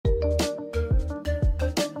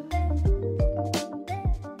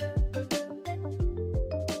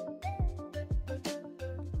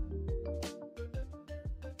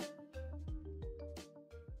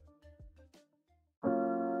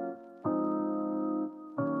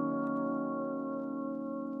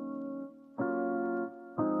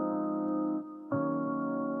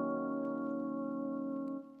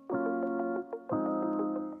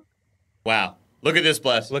Wow. Look at this,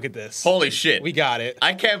 Bless. Look at this. Holy shit. We got it.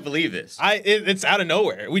 I can't believe this. It's out of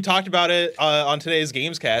nowhere. We talked about it on today's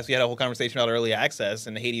Gamescast. We had a whole conversation about early access,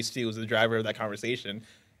 and Hades 2 was the driver of that conversation.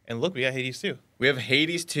 And look, we got Hades 2. We have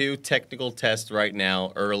Hades 2 technical test right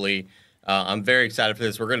now, early. I'm very excited for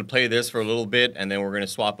this. We're going to play this for a little bit, and then we're going to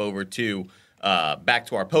swap over to back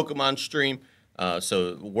to our Pokemon stream.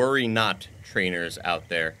 So worry not, trainers out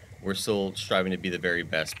there. We're still striving to be the very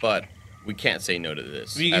best, but we can't say no to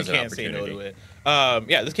this. We can't say no to it.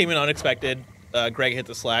 Yeah, this came in unexpected. Greg hit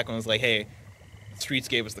the Slack and was like, hey, the streets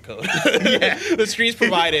gave us the code. Yeah. The streets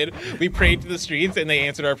provided. We prayed to the streets, and they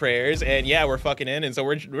answered our prayers. And yeah, we're fucking in. And so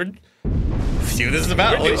we're see what this is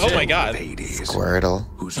about. oh my god. Hades, Squirtle.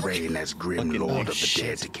 whose reign as grim lord of the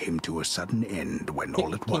dead came to a sudden end when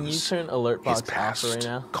all at Can you once turn alert his box off past right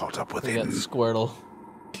now? caught up with We got him. Squirtle.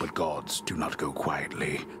 But gods do not go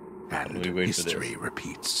quietly, and We wait for history this.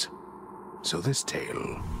 repeats. So this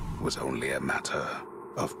tale was only a matter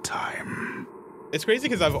of time. It's crazy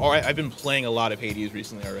because I've been playing a lot of Hades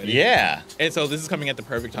recently already. Yeah. And so this is coming at the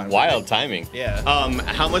perfect time. Wild timing. Yeah.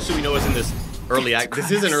 How much do we know is in this early access?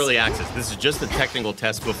 This isn't early access. This is just the technical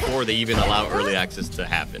test before they even allow early access to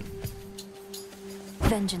happen.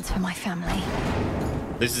 Vengeance for my family.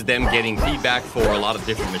 This is them getting feedback for a lot of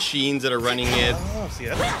different machines that are running it. Oh, see,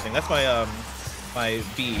 that's interesting. That's my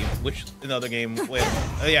B, which in the other game,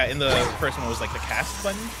 yeah, in the first one was like the cast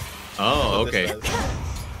button. Oh, That's what okay. this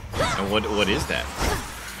does. And what is that?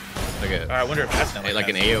 Like I wonder if that's not like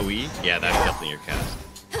an cast. AOE? Yeah, that's definitely your cast.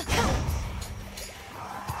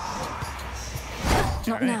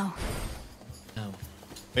 Not now.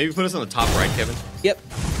 Maybe put us on the top right, Kevin. Yep.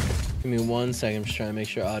 Give me 1 second. I'm just trying to make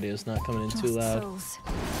sure audio's not coming in too Lost loud. souls.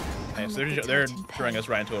 Okay, so they're throwing us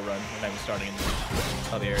right into a run. We're not even starting in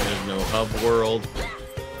the other area. There's no hub world.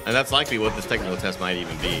 And that's likely what this technical test might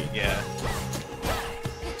even be. Yeah.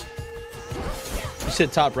 You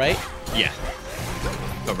said top right? Yeah.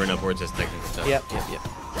 Covering up where it says technical test. Yep.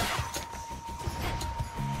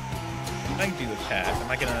 I can do the cast. Am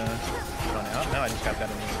I gonna run out? No, I just got that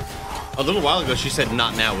in the... A little while ago, she said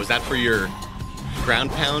not now. Was that for your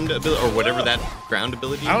ground pound ability or whatever that ground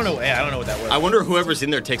ability is? I don't know. Yeah, I don't know what that was. I wonder if whoever's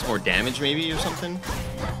in there takes more damage maybe or something.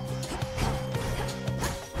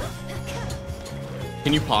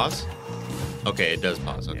 Can you pause? Okay, it does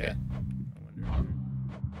pause. Okay. Yeah.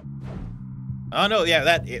 Oh no, yeah,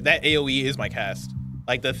 that AOE is my cast.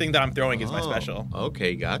 Like the thing that I'm throwing is my special.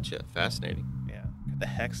 Okay, gotcha. Fascinating. Yeah. Got the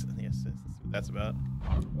hex and the assist. That's what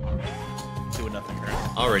that's about. Doing nothing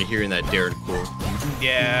currently. Already hearing that Darren cool.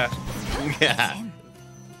 Yeah. Yeah. Him.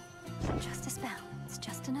 Just a spell. It's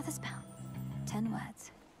just another spell. 10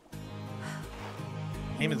 words.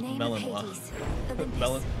 Name In is the name of Melanoa. Hades, Olympus,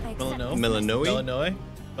 Melanoa? I accept this Melanoe?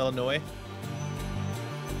 Melanoe?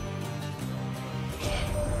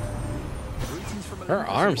 Her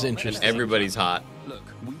arm's interesting. Everybody's hot. Look,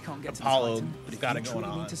 we can't get Apollo to this item, but if got you it going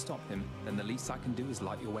truly on. need to stop him, then the least I can do is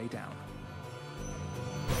light your way down.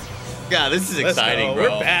 Yeah, this is Let's exciting, go. bro.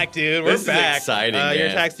 We're back, dude. We're This is back. exciting, Your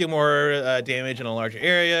man. attacks deal more damage in a larger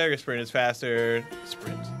area. Your sprint is faster.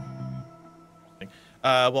 Sprint.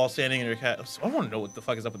 While standing in your cat. I want to know what the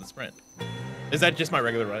fuck is up with the sprint. Is that just my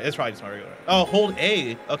regular run? It's probably just my regular run. Oh, hold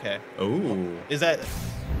A. Okay. Ooh. Is that...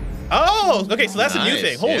 Oh, okay, so that's a new Nice.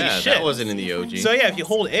 thing. Holy yeah, shit. that wasn't in the OG. So yeah, if you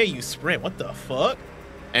hold A, you sprint. What the fuck?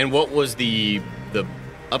 And what was the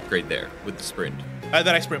upgrade there with the sprint? That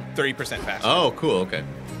I sprint 30% faster. Oh, cool. Okay.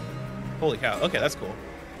 Holy cow. Okay, that's cool.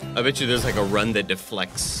 I bet you there's like a run that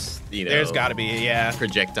deflects, you know. There's gotta be, yeah.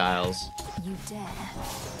 Projectiles. You dare.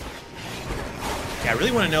 Yeah, I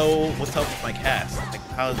really want to know what's up with my cast. Like,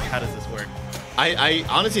 how does this work? I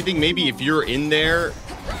honestly think maybe if you're in there,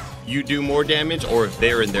 you do more damage, or if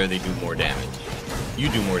they're in there, they do more damage. You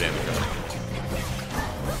do more damage.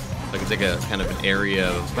 Like it's like a kind of an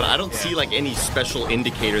area, but I don't see like any special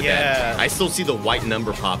indicator that. I still see the white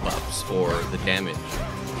number pop-ups for the damage.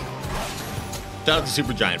 Shout out to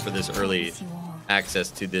Supergiant for this early access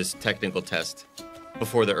to this technical test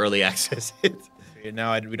before the early access hits.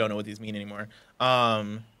 Now we don't know what these mean anymore.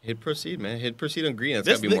 Hit proceed, man. Hit proceed on green. That's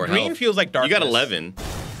This- gotta be the more green health. feels like darkness. You got 11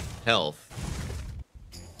 health.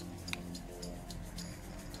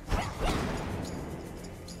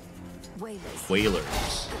 Whalers.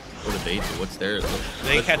 What do they do? What's theirs?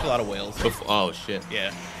 They catch a lot of whales. Oh shit.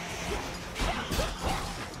 Yeah.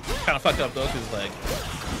 Kind of fucked up though, because like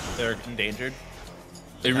they're endangered.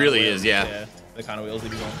 It really is, yeah. Yeah. The kind of whales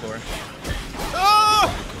they'd be going for.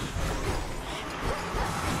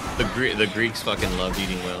 The Greeks fucking loved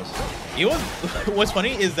eating whales. You know what's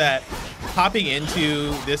funny is that hopping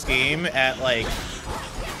into this game at like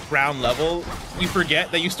ground level, you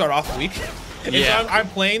forget that you start off weak. And Yeah. so I'm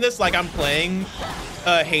playing this like I'm playing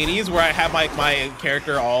Hades, where I have my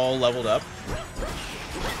character all leveled up.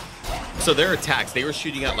 So their attacks, they were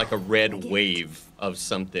shooting out like a red wave of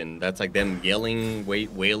something. That's like them yelling,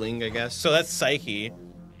 wailing, I guess. So that's Psyche.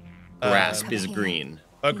 Grasp is green.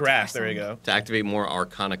 Oh, Grasp. There we go. To activate more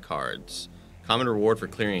Arcana cards. Common reward for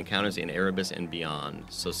clearing encounters in Erebus and beyond.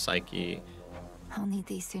 So Psyche. I'll need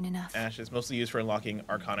these soon enough. Ashes, mostly used for unlocking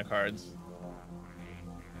Arcana cards.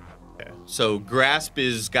 Okay, So Grasp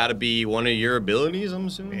is got to be one of your abilities, I'm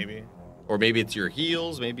assuming? maybe. Or maybe it's your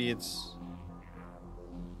heals. Maybe it's...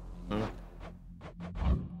 I don't know.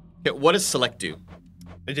 Okay, what does Select do?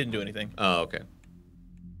 It didn't do anything. Oh, okay.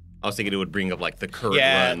 I was thinking it would bring up like the current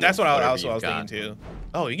Yeah, run. that's what I whatever was you've thinking got. too.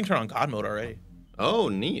 Oh, you can turn on God mode already. Oh,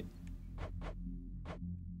 neat.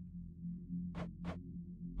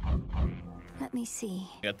 Let me see.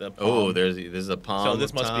 You got the Oh, palm. there's a palm. So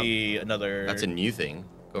this up must top. be another. That's a new thing.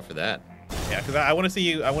 Go for that. Yeah, because I want to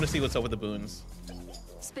see. I want to see what's up with the boons.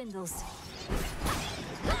 Spindles.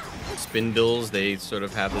 Spindles, they sort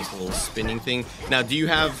of have this little spinning thing. Now, do you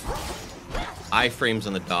have iframes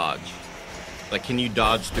on the dodge? Like, can you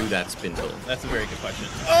dodge through that spindle? That's a very good question.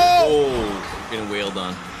 Oh, getting wailed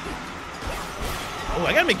on. Oh,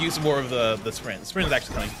 I gotta make use more of the sprint. The sprint is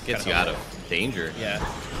actually kind of Gets you out of danger. Yeah.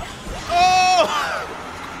 Oh!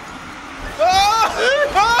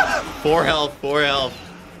 Oh! 4 health, 4 health.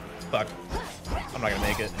 Fuck. I'm not gonna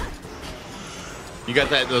make it. You got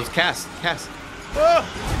that? Those cast. Oh!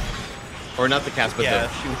 Or not the cast, but Yeah.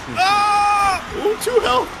 the shoot. Oh! Ooh, 2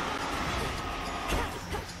 health.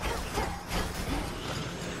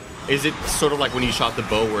 Is it sort of like when you shot the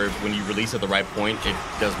bow, where when you release at the right point, it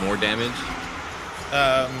does more damage?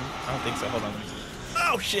 I don't think so. Hold on.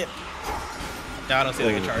 Oh shit. No, I don't see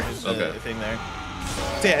like a Ooh, charges okay. thing there.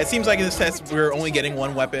 So yeah, it seems like in this test we're only getting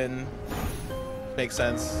one weapon. Makes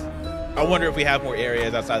sense. I wonder if we have more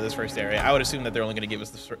areas outside of this first area. I would assume that they're only going to give us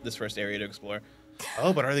this first area to explore.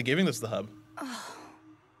 Oh, but are they giving us the hub?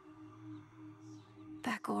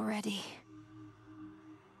 Back already.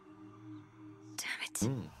 Damn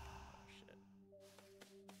it.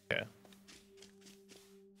 Yeah.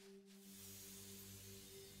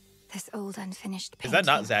 This old unfinished Is painting. that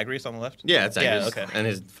not Zagreus on the left? Yeah, it's Yeah, Agnes. okay. And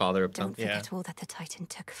his father up top. Don't Yeah. forget all that the Titan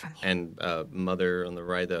took from you. And mother on the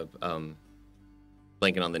right. The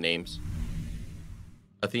blanking on the names.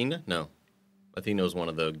 Athena? No. Athena was one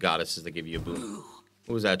of the goddesses that give you a boon.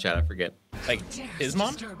 Who was that, Chad? I forget. Like his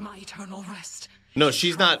mom? My eternal rest. No,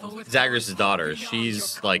 she's not Zagreus' daughter.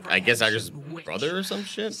 She's like, I guess Zagreus' brother or some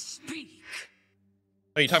shit. Speak.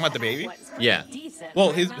 Are you talking about the baby? Yeah.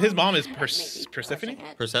 Well, his mom is Persephone.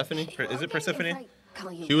 Persephone? Is it Persephone?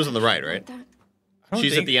 She was on the right, right? I don't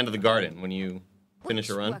She's think- at the end of the garden when you finish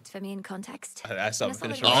a run. Worked for me in context. I still haven't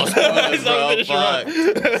finished. Oh, the spoilers, run.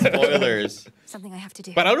 bro, fuck. Spoilers. Something I have to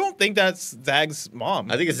do. But I don't think that's Zag's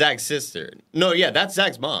mom. I think it's Zag's sister. No, yeah, that's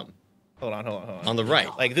Zag's mom. Hold on. On the right.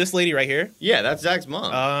 Like this lady right here. Yeah, that's Zag's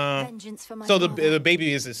mom. Vengeance for my So father. the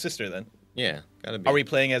baby is his sister then. Yeah, gotta be. Are we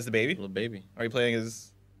playing as the baby? Little baby. Are we playing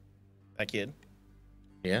as that kid?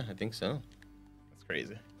 Yeah, I think so. That's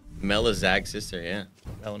crazy. Mel is Zag's sister, yeah.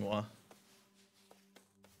 Melanois.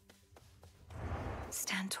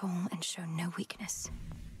 Stand tall and show no weakness.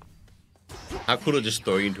 How cool to just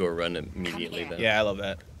throw you into a run immediately, though. Yeah, I love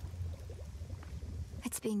that.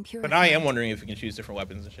 It's being purified. But now I am wondering if we can choose different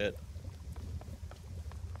weapons and shit.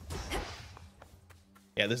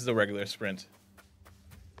 Yeah, this is a regular sprint.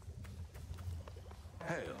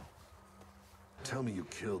 Hail. Tell me you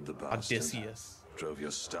killed the bastard. Odysseus. Drove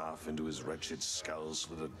your staff into his wretched skulls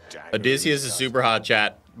with a dagger. Odysseus is super hot,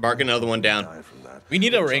 chat. Mark another one down. Die from that. We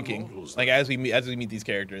need a Some ranking. mortals Like as we meet these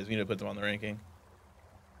characters, we need to put them on the ranking.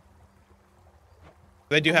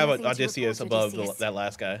 They do have Nothing to Odysseus report, above Odysseus. that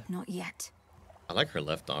last guy. Not yet. I like her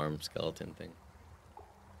left arm skeleton thing.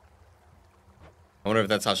 I wonder if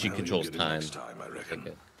that's how she Well, controls you'll get it time. next time, I reckon.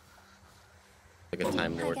 Like a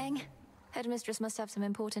time Hi, lord. gang. Headmistress must have some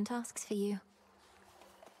important tasks for you.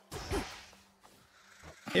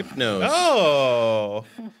 Hypnos. Oh,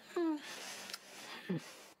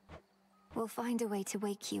 We'll find a way to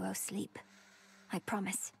wake you, oh sleep. I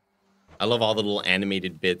promise. I love all the little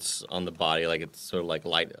animated bits on the body. Like it's sort of like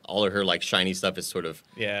light. All of her like shiny stuff is sort of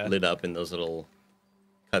Yeah. lit up in those little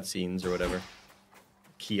cutscenes or whatever.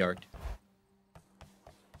 Key art.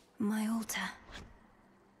 My altar.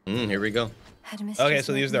 Here we go. Headmistress okay.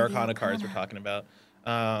 So made these are the me Arcana cards we're talking about.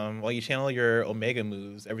 While you channel your Omega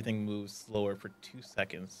moves, everything moves slower for 2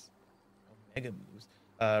 seconds. Omega moves.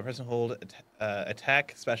 Press and hold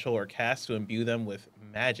attack, special, or cast to imbue them with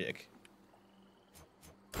magic.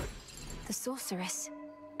 The sorceress.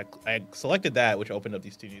 I selected that, which opened up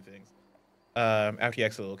these 2 new things. After you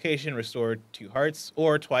exit the location, restore 2 hearts,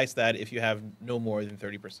 or twice that if you have no more than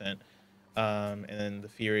 30%. And then the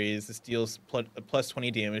Furies, this deals plus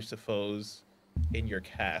 20 damage to foes in your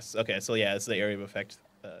cast. Okay, so yeah, it's the area of effect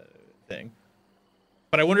thing.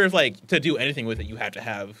 But I wonder if, like, to do anything with it, you have to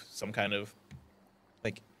have some kind of,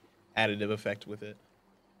 like, additive effect with it.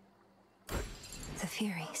 The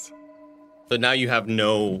Furies. So now you have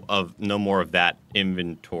no more of that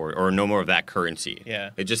inventory or no more of that currency. Yeah.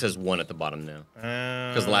 It just has 1 at the bottom now.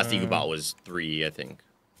 Because the last Egobot was 3, I think.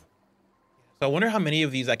 So I wonder how many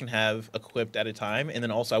of these I can have equipped at a time, and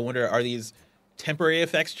then also I wonder, are these temporary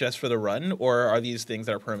effects just for the run, or are these things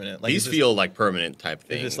that are permanent? Like, These feel like permanent type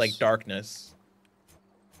things. Is this like darkness?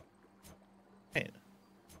 Man.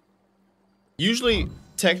 Usually,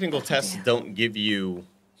 technical tests don't give you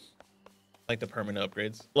Like the permanent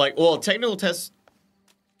upgrades. like. Well, technical tests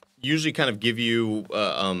usually kind of give you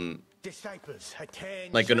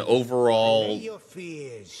like an overall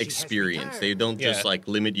experience. They don't just like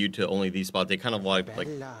limit you to only these spots. They kind of like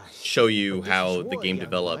show you how the game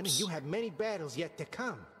develops. You have many battles yet to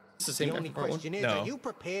come. It's the same The guy only from part 1? question is, No. are you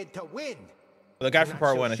prepared to win? Well, the guy from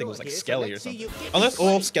part 1, I think, was like Skelly or something. Unless,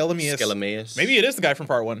 Skelemius. Skelemius. Maybe it is the guy from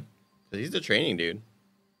part 1. He's the training dude.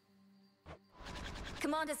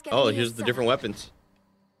 Commander Skelly, Oh, here's the different weapons.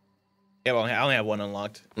 Yeah, well, I only have 1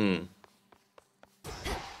 unlocked.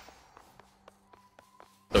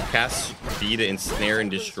 So cast B to ensnare and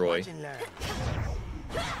destroy.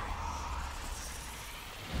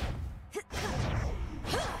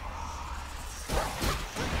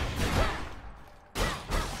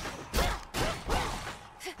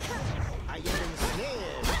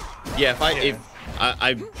 Yeah, if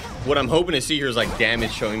I what I'm hoping to see here is like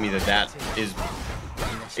damage showing me that is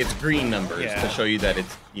it's green numbers to show you that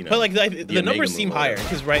it's, you know. But like the Omega numbers seem move or higher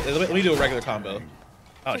whatever. because let me do a regular combo.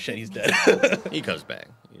 Oh shit, he's dead. He comes back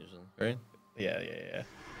usually, right? Yeah.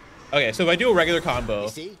 Okay, so if I do a regular combo,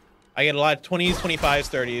 I get a lot of 20s, 25s,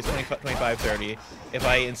 30s, 25, 30. If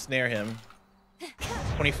I ensnare him,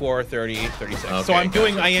 24, 30, 36. Okay, So I am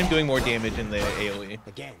gotcha. doing more damage in the AoE.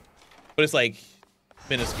 Again. But it's like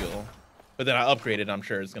minuscule. But then I upgrade it, I'm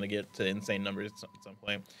sure it's gonna get to insane numbers at some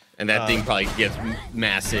point. And that thing probably gets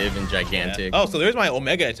massive and gigantic. Oh, so there's my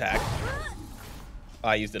Omega attack. Oh,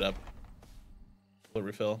 I used it up. Little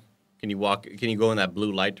refill. Can you go in that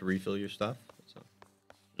blue light to refill your stuff?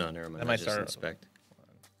 No, never mind. That might I just start- inspect.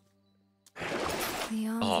 The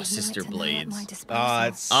arms Oh, of sister might are now at my blades. disposal.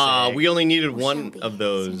 It's Ah, we only needed Or shall one be of soon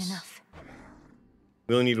those. enough.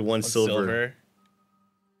 We only needed one silver.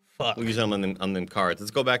 Fuck. We'll use them on them cards.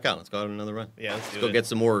 Let's go back out. Let's go on another run. Yeah, let's do Let's go it. get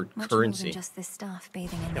some more Much more currency. than just this staff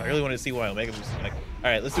bathing in I there. really wanted to see why Omega was like. All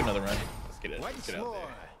right, let's do another run. Let's get it. Let's get out there.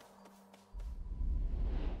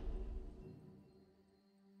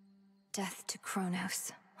 Death to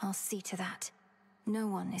Kronos. I'll see to that. No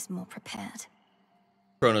one is more prepared.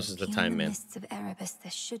 Kronos is the Beyond time the man. mists of Erebus,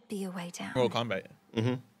 there should be a way down. Mortal Kombat.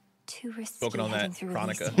 Too risky Spoken on heading that, through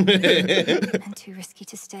Chronica. Elysium, and too risky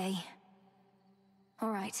to stay.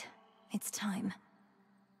 All right, it's time.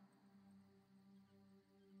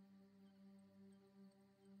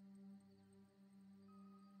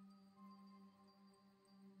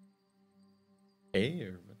 Hey,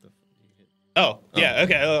 or what the? Oh, yeah.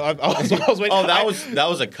 Okay. I was waiting. Oh, that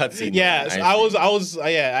was a cutscene. Yeah, I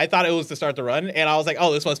yeah, I thought it was to start the run, and I was like,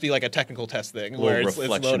 oh, this must be like a technical test thing where it's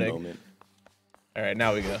reflection loading. moment. All right,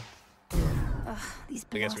 now we go. Ugh, these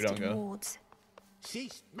I guess we don't blasted go. wards.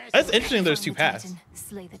 That's interesting. There's two Find the paths. Titan,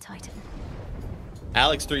 slay the Titan.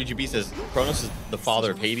 Alex 3GB says Kronos is the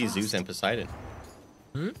father of Hades, Zeus, and Poseidon.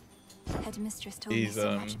 Headmistress told He's, me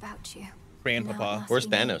so much about you. Grandpapa. Now Where's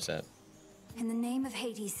asking me, Thanos at? In the name of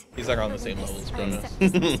Hades. He's like on the I same will level as I Kronos. accept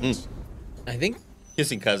this message. I think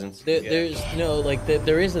Kissing cousins. there's no like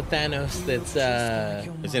there is a Thanos that's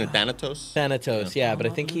Isn't it Thanatos? Thanatos, yeah, but I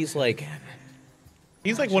think he's like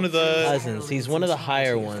He's like one of the. cousins. He's one of the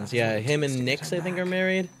higher ones. Yeah, him and Nyx I think are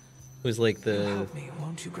married. Who's like the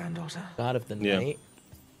Won't you, granddaughter? god of the Yeah. night.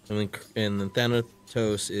 And then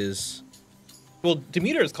Thanatos is Well,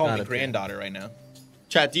 Demeter is calling Not me a thing. granddaughter right now.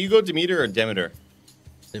 Chat, do you go Demeter or Demeter?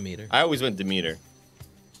 Demeter. I always went Demeter.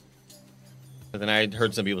 But then I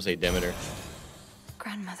heard some people say Demeter.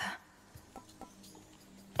 Grandmother.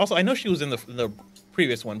 Also, I know she was in the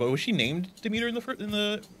previous one, but was she named Demeter in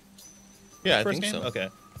the Yeah, I first think game? so. Okay.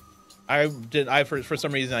 For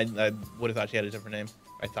some reason I would have thought she had a different name.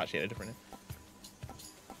 I thought she had a different name.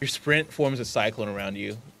 Your sprint forms a cyclone around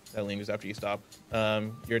you that lingers after you stop.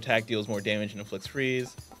 Your attack deals more damage and inflicts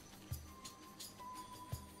freeze.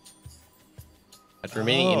 After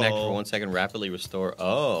remaining inactive for Oh. 1 second, rapidly restore.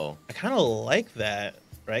 Oh. I kind of like that,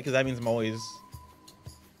 right? Because that means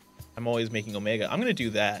I'm I'm always making Omega. I'm gonna do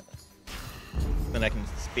that. Then I can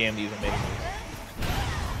spam these Omega moves.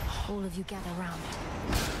 All of you gather round.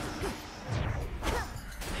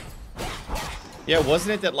 Yeah,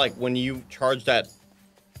 wasn't it that like when you charge that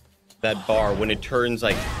bar, when it turns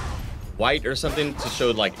like white or something to show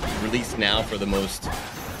like release now for the most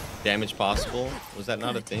damage possible? Was that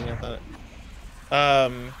not a thing? I thought. I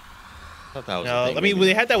thought that was a thing. I mean,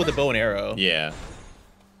 they had that with the bow and arrow. Yeah.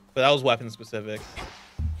 But that was weapon specific.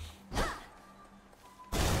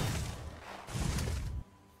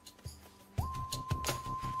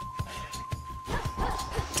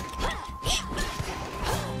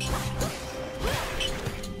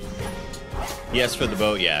 Yes, for the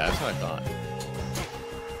bow. Yeah, that's what I thought.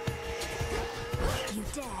 You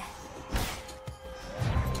dare.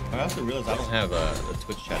 I also realized I don't have a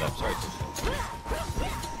Twitch chat up. Sorry.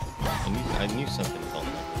 I knew something told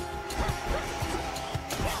me.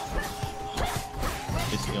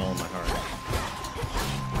 It's all in my heart.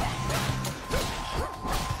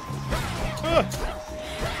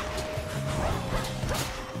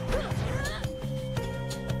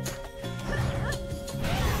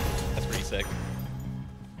 That's pretty sick.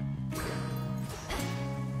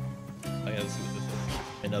 Oh yeah, let's see what this is.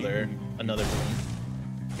 Another boom.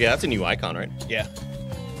 Yeah, that's a new icon, right? Yeah.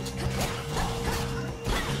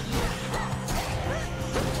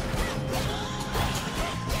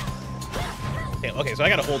 Damn, okay, so I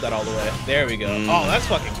gotta hold that all the way. There we go. Oh, that's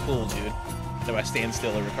fucking cool, dude. If I stand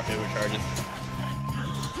still, it recharges.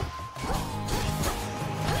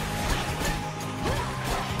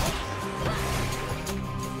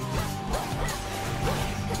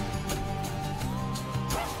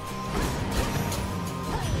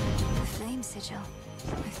 Flame sigil.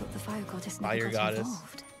 I thought the fire goddess never Fire got goddess.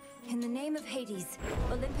 involved. In the name of Hades,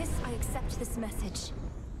 Olympus, I accept this message.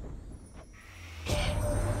 Well,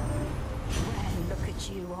 look at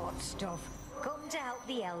you, hot stuff. Come to help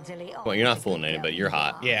the elderly. Well, you're not fooling anybody. You're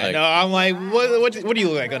hot. Yeah, Like, no, I'm like, what do you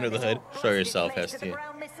look like under the hood? Show yourself, Place to the Hestia.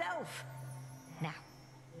 ground myself. Now,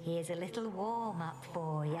 here's a little warm-up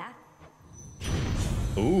for ya.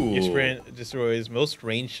 Ooh. Your sprint destroys most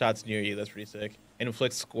ranged shots near you. That's pretty sick. And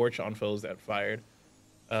inflicts scorch on foes that fired.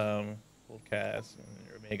 Full cast.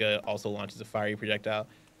 Your Omega also launches a fiery projectile.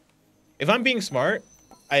 If I'm being smart,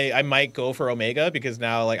 I might go for Omega because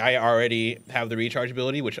now like I already have the recharge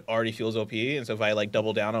ability, which already feels OP. And so if I like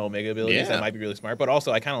double down on Omega abilities, that might be really smart. But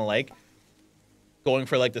also I kind of like going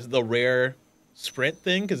for like the rare sprint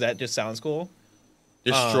thing because that just sounds cool.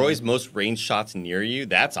 Destroys most ranged shots near you.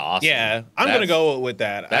 That's awesome. Yeah, I'm gonna go with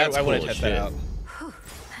that. I want to cool as test that shit. out. Whew,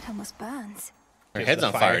 that almost burns. Her Just head's the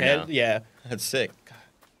on fire head. now. Yeah, That's sick.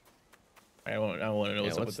 I want to know Yeah,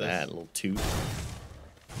 what's up what's with that? this. Little tooth.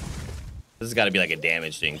 This has got to be like a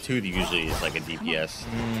damage thing. Tooth usually is like a DPS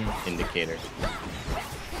indicator.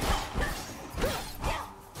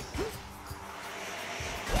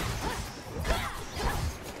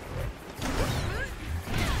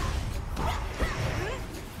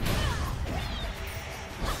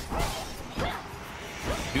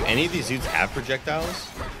 Do any of these dudes have projectiles?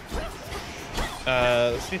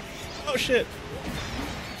 Let's see. Oh shit!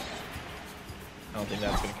 I don't think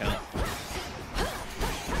that's gonna count.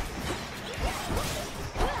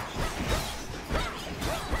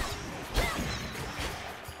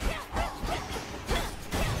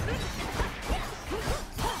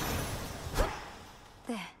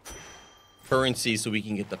 There. Currency so we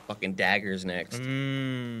can get the fucking daggers next. All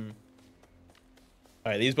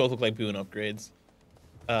right, these both look like boon upgrades.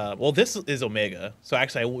 Well, this is Omega, so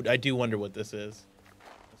actually, I do wonder what this is.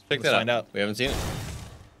 Check Let's that find out. We haven't seen it.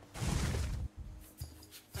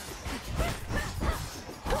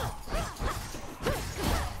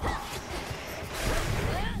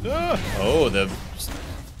 Oh,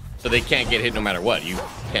 so they can't get hit no matter what. You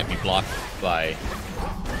can't be blocked by. I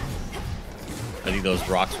think those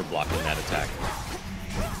rocks were blocking that attack.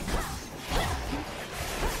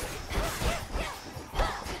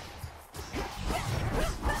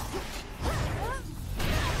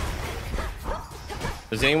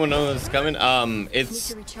 Does anyone know when it's coming? It's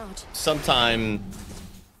Need to recharge. sometime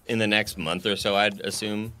in the next month or so, I'd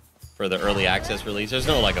assume, for the early access release. There's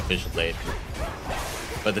no like official date,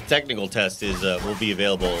 but the technical test is will be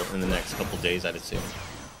available in the next couple days, I'd assume.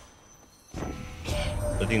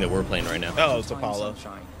 The thing that we're playing right now. Oh, it's Time, Apollo.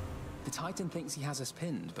 Sunshine. The Titan thinks he has us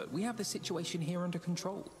pinned, but we have the situation here under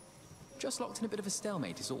control. Just locked in a bit of a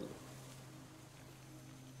stalemate is all.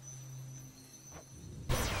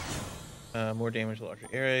 More damage to larger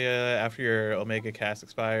area. After your Omega cast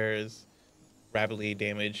expires, rapidly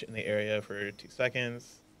damage in the area for 2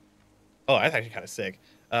 seconds. Oh, that's actually kind of sick.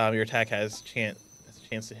 Your attack has a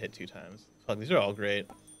chance to hit 2 times. Fuck, these are all great.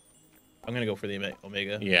 I'm gonna go for the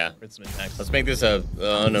Omega. Yeah. For some impacts. Let's make this an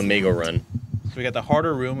Omega run. So we got the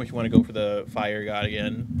harder room if you want to go for the fire god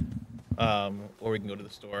again. Or we can go to the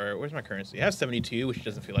store. Where's my currency? I have 72, which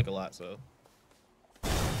doesn't feel like a lot, so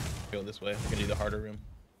go this way. We're gonna do the harder room.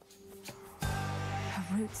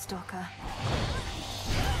 A root stalker.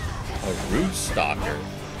 A root stalker.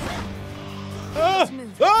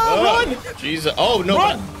 Run! Jesus. Oh, no.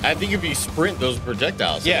 Run! I think if you sprint those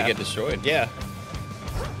projectiles, Yeah. they get destroyed. Yeah.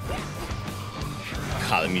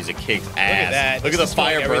 God, the music kicks ass. at that. Look at This the is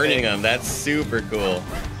like fire burning everything. them. That's super cool.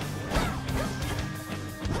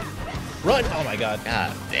 Run! Oh my god.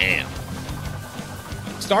 God damn.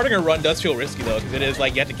 Starting a run does feel risky though, because it is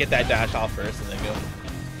like you have to get that dash off first and then go.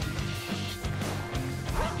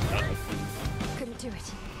 Couldn't do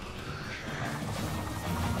it.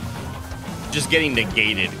 Just getting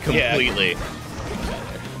negated completely.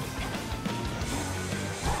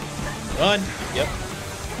 Run! Yep.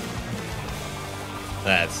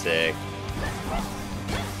 That's sick.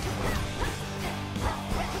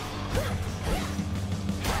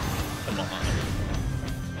 Come on.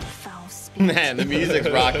 Foul spirit. Man, the music's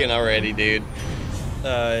rocking already, dude.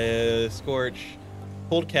 Scorch.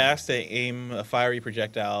 Hold cast to aim a fiery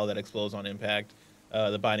projectile that explodes on impact.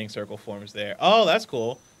 The binding circle forms there. Oh, that's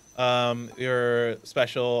cool. Your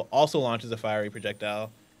special also launches a fiery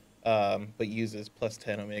projectile, but uses plus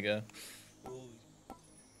 10 Omega.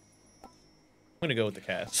 I'm gonna go with the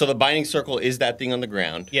cast. So the binding circle is that thing on the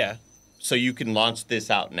ground. Yeah, So you can launch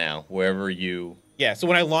this out now, wherever you... yeah. So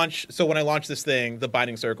when I launch this thing, the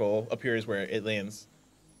binding circle appears where it lands.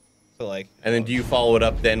 So like. And then do you follow it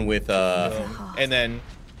up then with... And then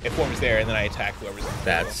it forms there, and then I attack whoever's.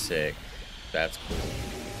 That's sick. That's cool.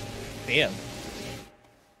 Damn.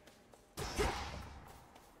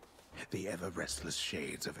 The ever-restless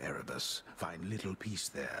shades of Erebus find little peace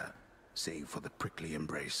there, save for the prickly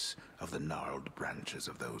embrace of the gnarled branches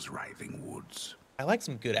of those writhing woods. I like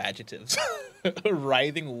some good adjectives.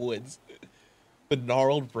 Writhing woods. The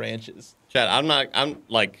gnarled branches. Chad, I'm like...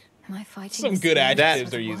 Am I fighting Some the good spirits adjectives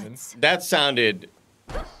of they're the using. woods? That sounded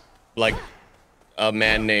like a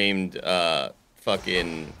man named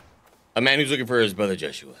fucking... A man who's looking for his brother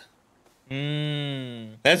Joshua.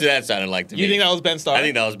 That's what that sounded like to me. You think that was Ben Starr? I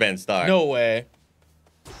think that was Ben Starr. No way.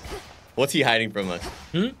 What's he hiding from us?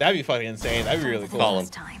 That'd be fucking insane. That'd be really cool. Call him.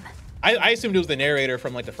 Last time. I assumed it was the narrator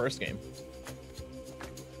from like the first game.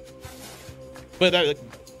 But that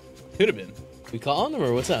could have been. We calling him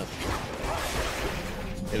or what's up?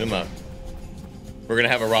 Hit him up. We're gonna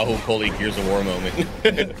have a Rahul Kohli Gears of War moment.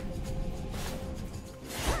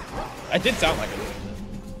 I did sound like it.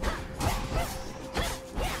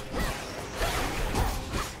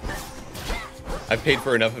 I've paid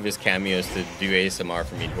for enough of his cameos to do ASMR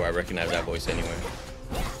for me to where I recognize that voice anywhere.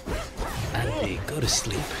 Andy, go to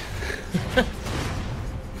sleep.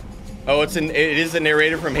 Oh, it is the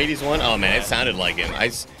narrator from Hades 1? Oh man, it sounded like him.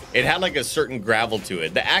 It had like a certain gravel to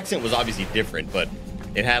it. The accent was obviously different, but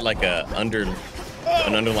it had like an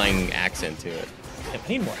underlying accent to it. I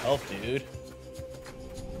need more health, dude.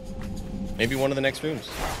 Maybe one of the next rooms.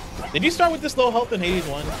 Did you start with this low health in Hades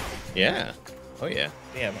 1? Yeah. Oh yeah.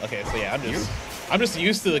 Damn. Okay, so yeah, I'm just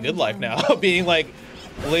used to the good life now, being like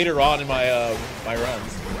later on in my my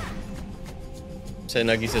runs.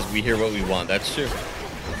 Nuggy says we hear what we want. That's true.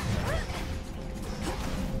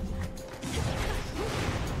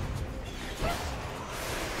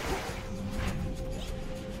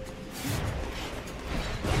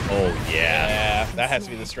 Oh yeah. Yeah, that has to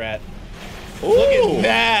be the strat. Ooh, Look at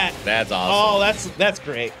that. That's awesome. Oh, that's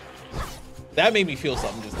great. That made me feel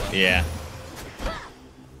something just then. Yeah.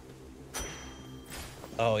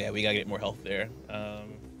 Oh yeah, we gotta get more health there.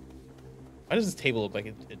 Why does this table look like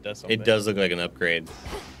it does something? It does look like an upgrade.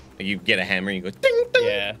 Like you get a hammer and you go ding ding.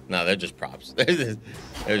 Yeah. No, they're just props. They're just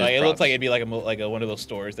Like, it props. looks like it'd be like a one of those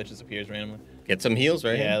stores that just appears randomly. Get some heals,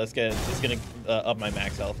 right? Yeah, let's gonna up my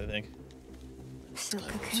max health, I think. Silk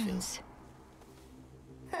cocoons.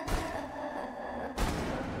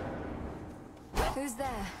 Who's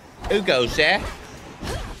there? Who goes there?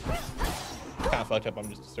 Kind of fucked up. I'm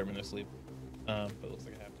just disturbing their sleep. But it looks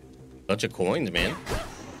like I have to. Bunch of coins, man.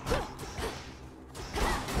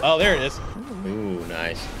 Oh, there it is. Ooh,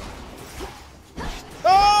 nice.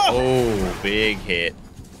 Oh! Oh, big hit.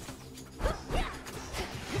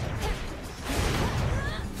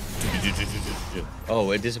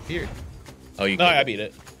 Oh, it disappeared. Oh, you. No, killed I it. beat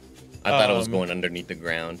it. I thought it was going underneath the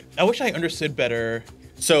ground. I wish I understood better.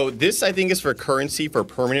 So this, I think, is for currency for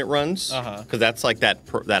permanent runs. Uh-huh. Because that's like that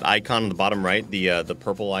icon on the bottom right, the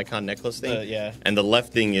purple icon necklace thing. Yeah. And the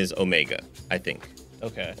left thing is Omega, I think.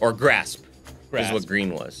 Okay. Or Grasp. Is Grasp. what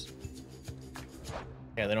green was.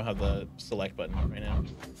 Yeah, they don't have the select button right now.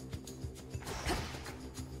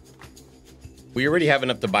 We already have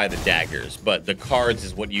enough to buy the daggers, but the cards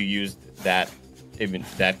is what you use that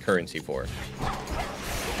currency for.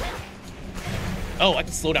 Oh, I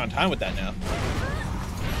can slow down time with that now.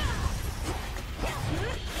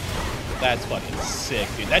 That's fucking sick,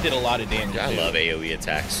 dude. That did a lot of damage. I love AoE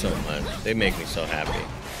attacks so much. They make me so happy.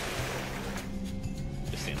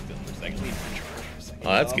 Just stand still for a second. Let me recharge for a second.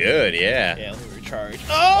 Oh, that's good, yeah. Yeah, let me recharge.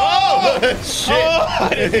 Oh! Shit! Oh, I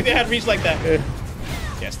didn't think they had reach like that.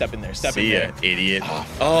 Yeah, step in there. Step in See there. ya, idiot.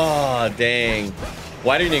 Oh, dang.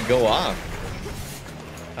 Why didn't it go off?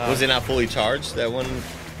 Was it not fully charged, that one?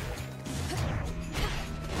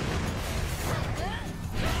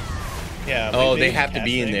 Yeah. Oh, maybe they have to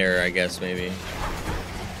be in casting. there, I guess, maybe.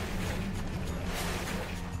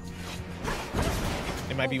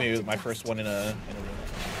 It might be maybe my first one in a room.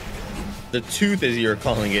 The tooth, as you're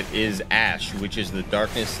calling it, is Ash, which is the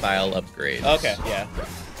darkness style upgrade. Okay, yeah.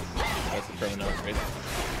 That's the permanent upgrade.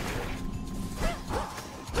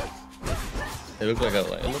 It looked like a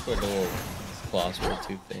little philosopher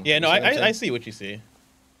tooth thing. Yeah, no, You see what I'm I saying? see what you see.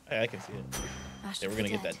 I can see it. Ash Yeah, we're of gonna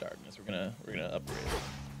the get that dead. darkness. We're gonna upgrade it.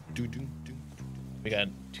 We got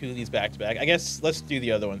 2 of these back to back. I guess let's do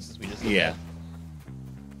the other ones since we just did Yeah.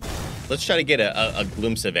 Let's try to get a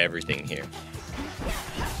glimpse of everything here. that.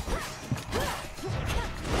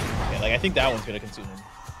 Yeah, like I think that one's gonna consume him.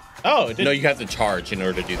 Oh, it did. No, you have to charge in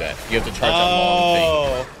order to do that. You have to charge that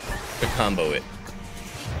long thing to combo it.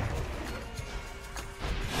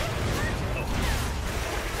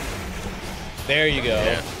 There you go.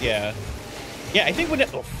 Yeah. Yeah. Yeah, I think when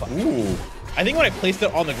it, oh fuck. Ooh. I think when I placed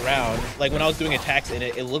it on the ground, like when I was doing attacks in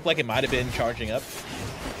it, it looked like it might have been charging up.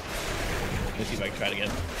 Let's see if I can try it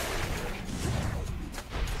again.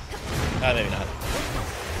 Maybe not.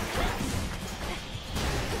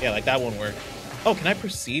 Yeah, like that won't work. Oh, can I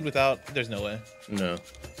proceed without? There's no way. No.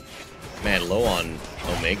 Man, low on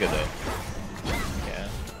Omega though. Yeah.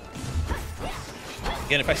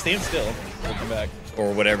 Again, if I stand still, it'll come back.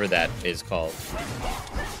 Or whatever that is called.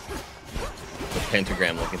 The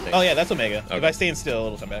pentagram looking thing. Oh yeah, that's Omega. If Okay. I stand still,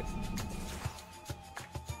 it'll come back.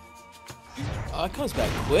 Oh, it comes back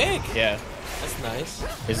quick. Yeah. That's nice.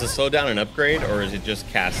 Is the slowdown an upgrade or is it just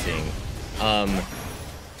casting?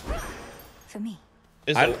 For me.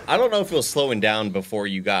 Is I it- don't know if it was slowing down before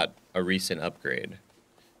you got a recent upgrade.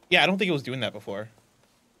 Yeah, I don't think it was doing that before.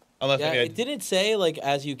 Unless Yeah, maybe I- it didn't say like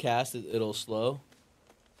as you cast it, it'll slow.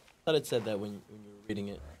 I thought it said that when you were reading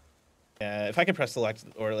it. Yeah, if I can press select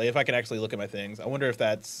or like, if I can actually look at my things, I wonder if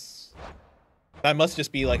that must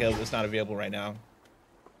just be like it's not available right now.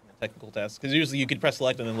 Technical test, because usually you could press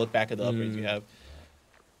select and then look back at the upgrades you have.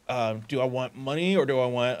 Do I want money or do I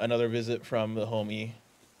want another visit from the homie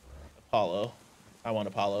Apollo? I want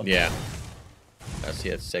Apollo. Yeah. I see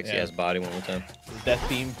that sexy Yeah. ass body one more time. Death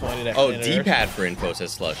beam pointed at. Oh, Senator. D-pad for info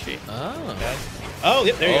says Slushy. Oh. Okay. Oh,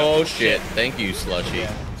 yep, there you go. Oh shit! Thank you, Slushy.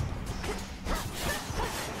 Yeah.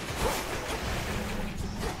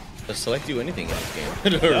 Does select do anything in this game?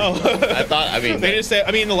 No. I thought. I mean, They just say.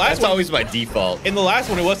 I mean, the last that's one. always my default. In the last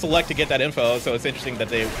one, it was select to get that info, so it's interesting that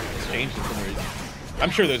they changed it for some reason.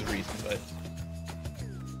 I'm sure there's a reason, but.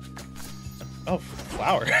 Oh,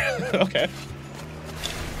 flower. Okay.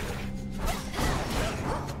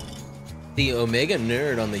 The Omega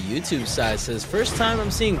Nerd on the YouTube side says, first time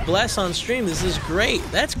I'm seeing Bless on stream. This is great.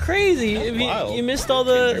 That's crazy. That's If you, wild. you missed all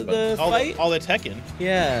the fight? all the Tekken.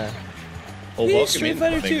 Yeah. Well, You did welcome Street in.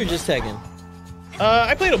 Fighter Thank 2 or you. just Tekken?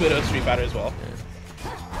 I played a bit of Street Fighter as well.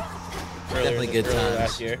 Definitely good earlier times.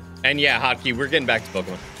 last year. And yeah, Hotkey, we're getting back to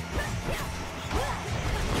Pokemon.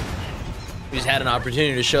 We just had an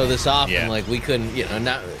opportunity to show this off, Yeah. and like we couldn't,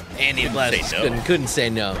 not Andy and Bless say no. couldn't say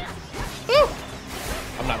no.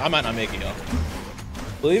 I might not make it, y'all.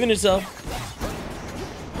 Believe in yourself.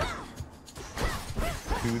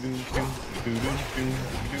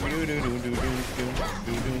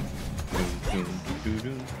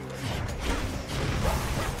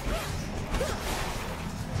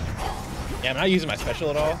 Yeah, I'm not using my special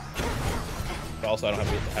at all. But also, I don't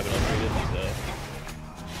have it upgraded, so.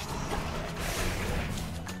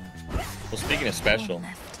 Well, speaking of special,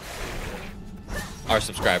 our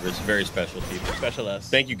subscribers, very special people. Special S.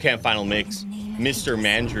 Thank you, Camp Final Mix, Mr.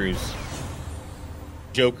 Mandrews,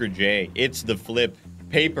 Joker J, It's the Flip,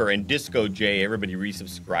 Paper, and Disco J. Everybody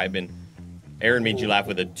resubscribing. Aaron made you laugh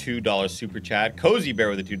with a $2 super chat. Cozy Bear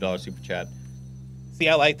with a $2 super chat. See,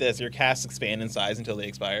 I like this. Your casts expand in size until they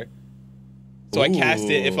expire. So I cast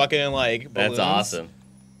it. It Ooh. fucking like balloons. That's awesome.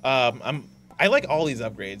 I like all these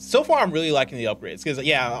upgrades. So far, I'm really liking the upgrades because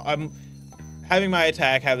yeah, I'm having my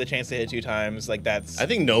attack have the chance to hit 2 times, like that's. I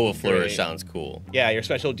think Nova Flourish great. sounds cool. Yeah, your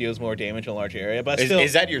special deals more damage in a large area, but Is, still.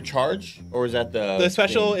 is that your charge or is that the? The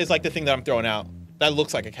special thing? is like the thing that I'm throwing out. That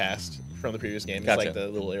looks like a cast from the previous game. It's Gotcha. like the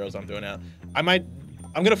little arrows I'm throwing out. I'm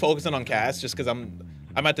gonna focus in on cast just because I'm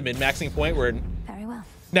at the min-maxing point where Very well.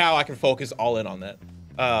 now I can focus all in on that.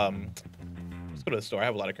 Let's go to the store. I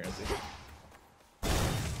have a lot of currency.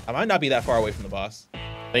 I might not be that far away from the boss.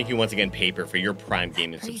 Thank you once again, Paper, for your Prime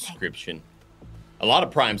Gaming subscription. A lot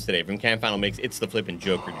of Primes today from Cam Final Mix. It's the flipping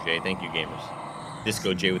Joker, Jay. Thank you, gamers.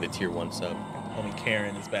 Disco J with a tier 1 sub. Homie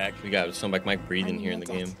Karen is back. We got some like Mike breathing here in the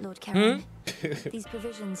game. Lord Karen. These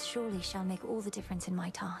provisions surely shall make all the difference in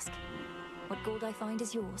my task. What gold I find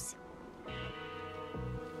is yours.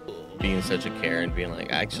 Being such a Karen, being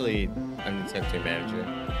like, actually, I'm the secretary manager.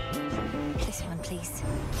 This one, please.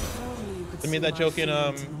 They made that joke in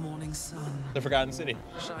The Forgotten City.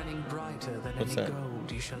 Shining brighter than What's any that?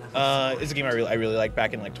 gold you shall ever It's a game I really like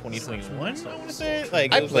back in like 2021. I want to say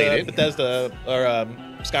like I was played the it. Bethesda or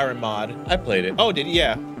Skyrim mod. I played it. Oh, did you?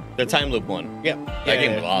 Yeah. The time loop one. Yeah. That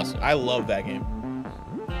game was awesome. I love that game.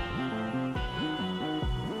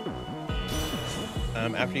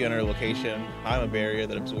 After you enter a location, climb a barrier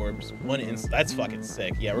that absorbs 1 instant. That's fucking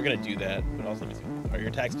sick. Yeah, we're gonna do that. But also, let me see. Are your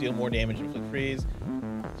attacks deal more damage and inflict freeze?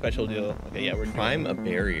 Special deal. Okay, yeah, we're doing. Prime a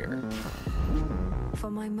barrier. For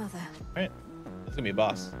my mother. All right. It's gonna be a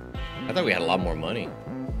boss. I thought we had a lot more money.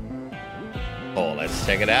 Oh, let's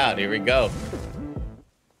check it out. Here we go.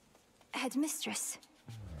 Headmistress.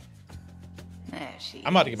 There she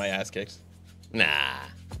I'm about to get my ass kicked. Nah.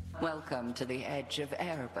 Welcome to the edge of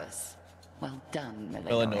Erebus. Well done, Milady.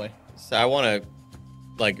 Illinois. So I want to,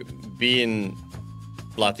 like, being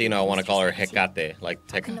Latino, I want to call her Hecate, like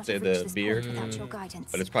I could not Tecate, have reached the this beer. point without your guidance.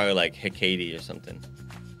 But it's probably like Hecate or something.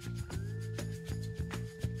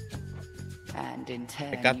 And in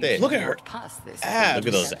turn, Hecate. Look at her past this abs.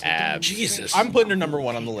 Look at those abs. Jesus. I'm putting her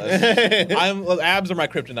 #1 on the list. Abs are my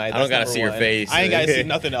kryptonite. I don't gotta That's see your #1. face. I ain't gotta see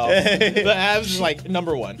nothing else. The abs is like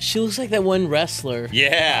 #1. She looks like that one wrestler.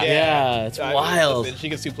 Yeah. Yeah, it's wild. Listen, she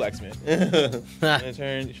can suplex me. In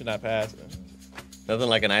turn, you should not pass. Nothing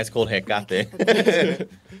like an ice cold Hecate.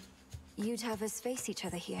 You'd have us face each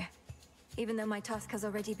other here, even though my task has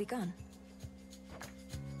already begun.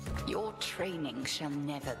 Your training shall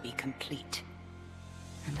never be complete.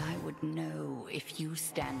 And I would know if you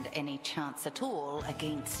stand any chance at all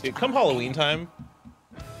against... Dude, come Halloween time,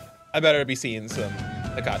 I better be seeing some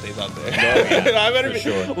Hecates out there. Oh, yeah, I better for be.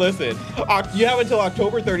 sure. Listen, you have until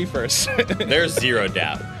October 31st. There's zero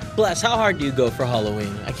doubt. Bless, how hard do you go for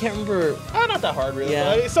Halloween? I can't remember. Not that hard, really.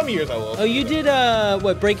 Yeah. Some years I will. Oh, you did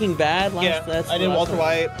what, Breaking Bad last? Yeah, That's I the did last Walter one.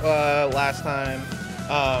 White last time.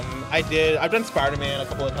 I've done Spider-Man a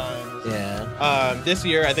couple of times. Yeah. This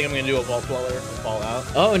year, I think I'm gonna do a Vault Dweller and Fallout.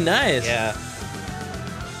 Oh, nice. Yeah.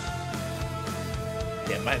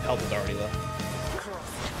 Yeah, my health is already low.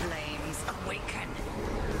 Crossed flames awaken.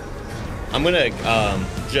 I'm gonna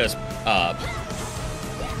just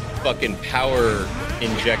fucking power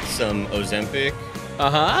inject some Ozempic,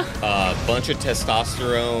 Uh-huh. bunch of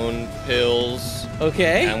testosterone pills.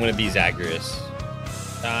 Okay. And I'm gonna be Zagreus.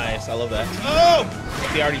 Nice, I love that. Oh!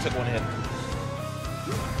 He already took 1 hit.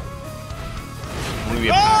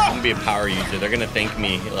 I'm gonna be a power user. They're gonna thank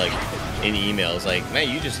me like in emails, like, man,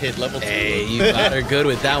 you just hit level 2. Hey, you got her good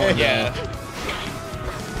with that one. Yeah.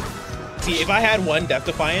 See, if I had 1 Death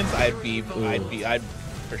Defiance, I'd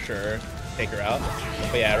for sure take her out.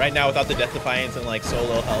 But yeah, right now without the Death Defiance and like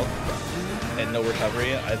solo health and no recovery,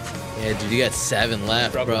 Yeah, dude, you got 7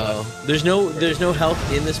 left, Struggle bro. left. There's no health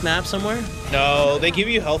in this map somewhere. no, they give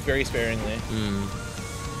you health very sparingly.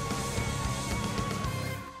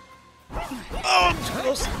 Oh, I'm too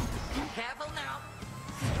close. Careful now.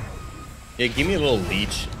 Yeah, give me a little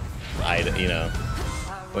leech. You know,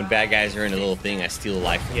 when bad guys are in a little thing, I steal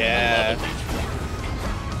life from Yeah. them.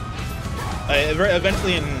 I love it.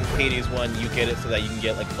 Eventually in Hades 1, you get it so that you can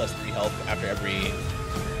get like +3 health after every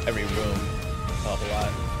room. A whole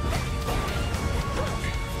lot.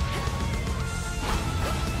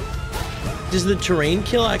 Does the terrain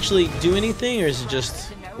kill actually do anything, or is it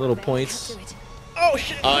just little points? Oh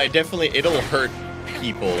shit! It'll hurt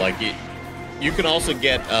people. Like you can also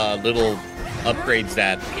get little upgrades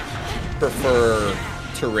that prefer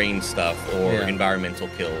terrain stuff or environmental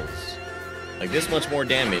kills. Like this much more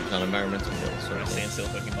damage on environmental kills. Sort of thing. Standstill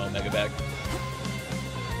Pokemon Mega Bag.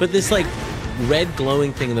 But this like red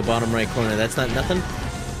glowing thing in the bottom right corner, that's not nothing?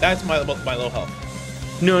 That's my low health.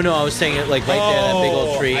 No, I was saying it like right there, that big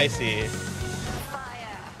old tree. I see.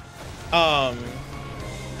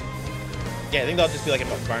 Yeah, I think that'll just be like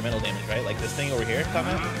environmental damage, right? Like this thing over here,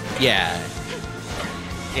 comment? Yeah.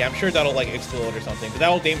 Yeah, I'm sure that'll like explode or something, but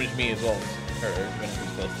that'll damage me as well. Her when it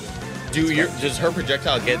gets close to it. Does her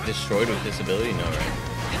projectile get destroyed with this ability? No, right?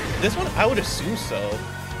 This one, I would assume so.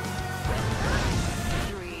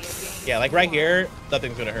 Yeah, like right here,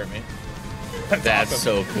 nothing's gonna hurt me. That's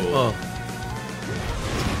awesome. so cool.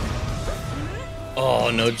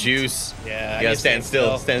 Oh, no juice. Yeah, you gotta stand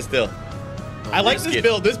still. Stand still. I like this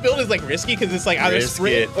build. This build is like risky because it's like either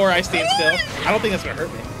sprint or I stand still. I don't think that's gonna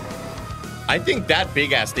hurt me. I think that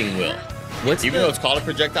big ass thing will. Even though it's called a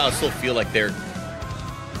projectile, I still feel like they're.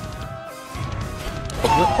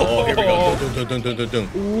 Oh, here we go. Dun, dun, dun, dun, dun.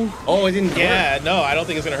 Oh, it didn't. Yeah, no, I don't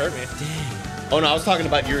think it's gonna hurt me. Oh no, I was talking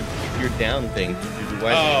about your down thing.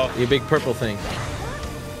 Oh, your big purple thing.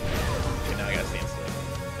 Okay, now I gotta stand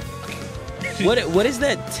still. What is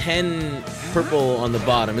that 10 purple on the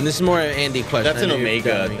bottom? And this is more an Andy question. That's an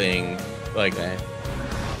Omega thing. Like,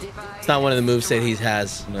 it's not one of the moves that he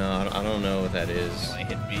has. No, I don't know what that is.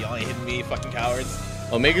 Y'all ain't hitting me, fucking cowards.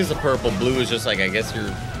 Omega's the purple. Blue is just like, I guess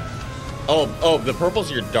your. Oh, the purple's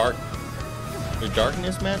your darkness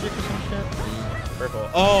magic or some shit. Purple.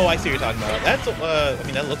 Oh, I see what you're talking about. That's I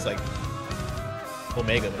mean that looks like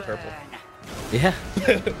Omega but purple. Yeah.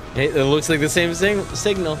 It looks like the same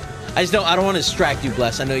signal. I don't want to distract you,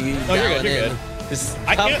 Bless. I know you. No, you're good. This is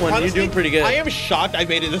a tough one. Honestly, you're doing pretty good. I am shocked I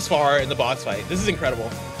made it this far in the boss fight. This is incredible.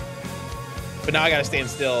 But now I gotta stand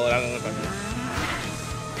still, and I don't know if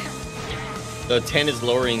I'm The 10 is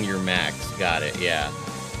lowering your max. Got it. Yeah.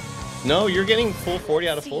 No, you're getting full 40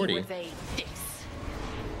 out of 40.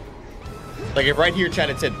 Like if right here chat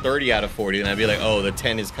it said 30 out of 40, then I'd be like, oh, the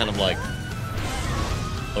 10 is kind of like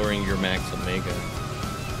lowering your max Omega.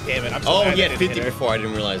 Damn it! I'm so oh, glad you I had didn't 50 hit her. before. I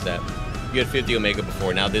didn't realize that. You had 50 Omega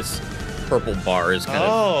before. Now this purple bar is kind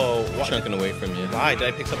of chunking away from you. Why? Did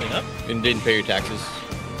I pick something up? And didn't pay your taxes.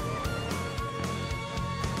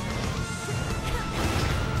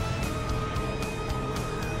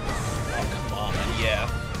 Yeah.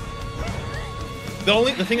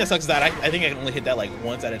 The thing that sucks is that I think I can only hit that like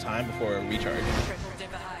once at a time before a recharge.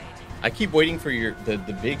 I keep waiting for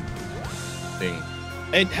the big thing.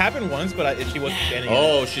 It happened once, but she wasn't standing.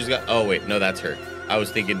 Oh, she's got. Oh wait, no, that's her. I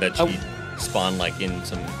was thinking that she spawned like in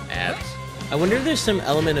some ads. I wonder if there's some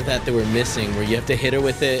element of that we're missing, where you have to hit her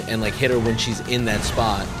with it and like hit her when she's in that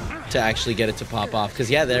spot to actually get it to pop off.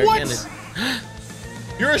 Because yeah, there again.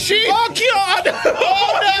 You're a sheep! Oh god!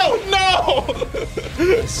 Oh no!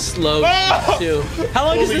 No! Slow too. How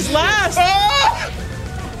long does this last?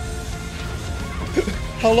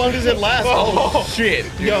 How long does it last? Oh shit!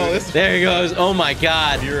 Dude. Yo, there he goes. Oh my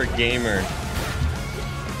god. You're a gamer.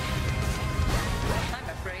 I'm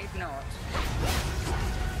afraid not.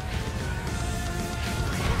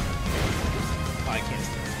 I can't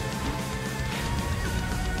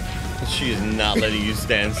stand. She is not letting you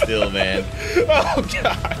stand still, man. Oh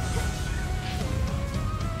god.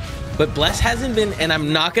 But Bless hasn't been, and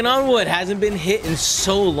I'm knocking on wood, hasn't been hit in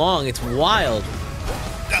so long. It's wild.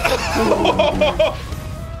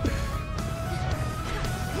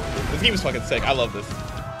 This game is fucking sick. I love this.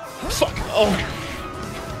 Fuck. Oh.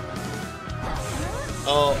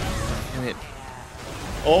 Oh. Damn it.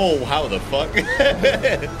 Oh, how the fuck?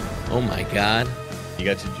 Oh my god. You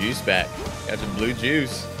got your juice back. Got your blue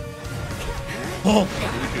juice. Oh.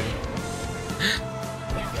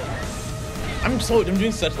 I'm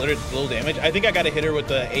doing such little damage. I think I gotta hit her with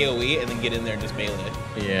the AoE and then get in there and just melee.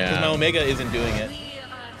 Yeah. Because my Omega isn't doing it.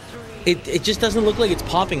 It just doesn't look like it's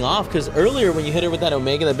popping off, because earlier when you hit her with that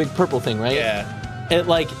Omega, that big purple thing, right? Yeah. It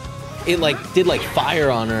did like fire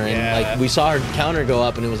on her, and like we saw her counter go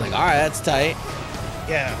up, and it was like, all right, that's tight.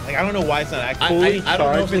 Yeah. Like I don't know why it's not active. I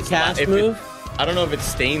don't know if it's cast move. I don't know if it's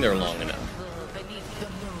staying there long enough.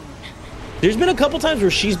 There's been a couple times where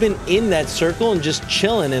she's been in that circle and just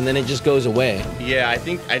chilling, and then it just goes away. Yeah, I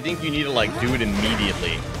think you need to like do it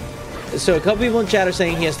immediately. So a couple people in chat are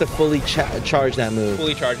saying he has to fully charge that move.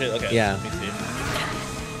 Fully charge it? Okay. Yeah. Let me see.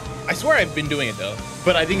 I swear I've been doing it though.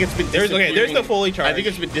 But I think it's been there's the fully charge. I think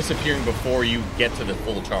it's been disappearing before you get to the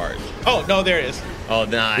full charge. Oh no, there it is. Oh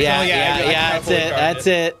nice. Yeah, that's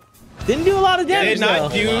it. Didn't do a lot of damage.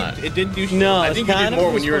 It didn't do shit. No, I think you did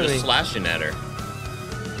more when you were just slashing at her.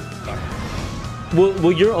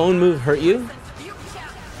 Will your own move hurt you?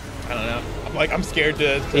 I don't know. I'm scared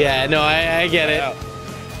to yeah, no, I get it. Out.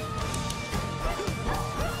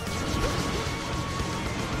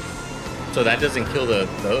 So that doesn't kill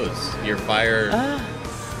those. Your fire. I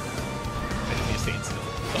just need to stand still.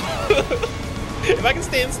 If I can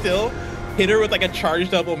stand still, hit her with like a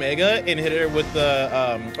charged up Omega and hit her with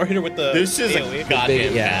the This is AoE. a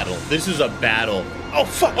goddamn battle. This is a battle. Oh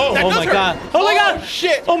fuck! Oh my god! Oh my god!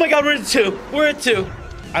 Shit! Oh my god! We're at 2. We're at 2.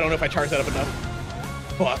 I don't know if I charged that up enough.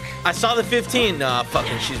 Fuck. I saw the 15. Nah,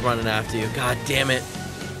 fucking, she's running after you. God damn it.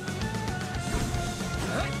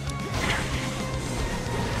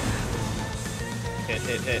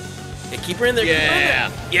 Hit. Yeah, keep her in there.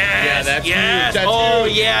 Yeah. Yes. Yeah, that's huge. Yes. That's Oh,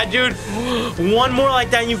 huge. yeah, dude. One more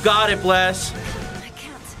like that and you got it, Bless. I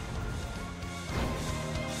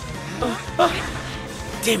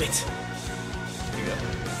can't. Damn it.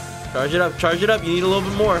 Charge it up. Charge it up. You need a little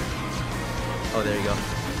bit more. Oh, there you go.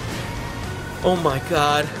 Oh, my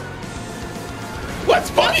God. Let's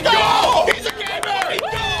fucking go! He's a gamer!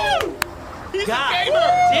 He's God a gamer!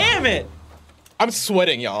 damn it. I'm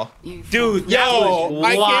sweating, y'all. Dude, that Yo, was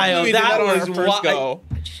I can't wild. believe we did That on our was first go.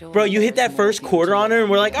 Bro, you hit that first quarter on her, and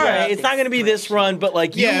we're like, all right, Yeah. it's not going to be this run, but,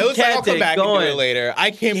 like, you Yeah, it was like, I'll kept come it back and do going. it later.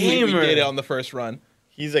 I can't believe we Gamer. did it on the first run.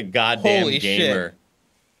 He's a goddamn Holy gamer. shit.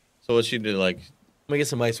 So what she did, like, Let me get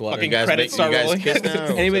some ice water. Fucking you guys, credits you start guys rolling. kiss now? or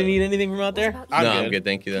what's Anybody up? need anything from out there? What I'm No, good. I'm good.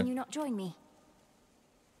 Thank you, Can then. you not join me?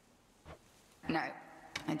 No,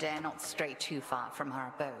 I dare not stray too far from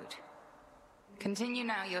our abode. Continue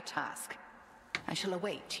now your task. I shall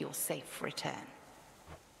await your safe return.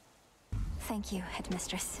 Thank you,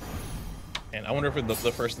 headmistress. And I wonder if we're the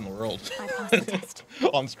first in the world I passed the test.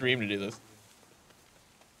 on stream to do this.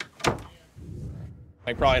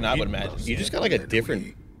 Like, probably not, I would imagine. You just got like a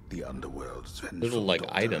different The underworld's vengeful little like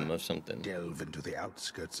daughter item of something. delve into the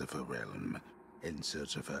outskirts of her realm in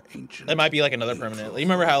search of her ancient. It might be like another permanent. You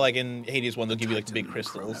remember how like in Hades 1 they'll give you like the big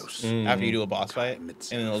crystals after you do a boss fight, and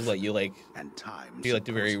then they'll let you like and time do like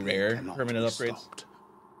the very supposedly rare cannot permanent be upgrades. stopped.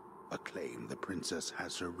 A claim the princess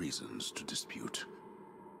has her reasons to dispute.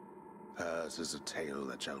 Hers is a tale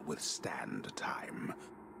that shall withstand time,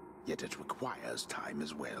 yet it requires time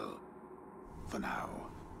as well. For now,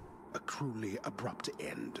 a cruelly abrupt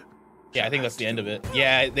end. Yeah, I think that's the end of it.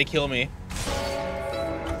 Yeah, they kill me.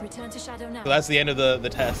 Return to Shadow now. So that's the end of the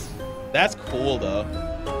test. That's cool though.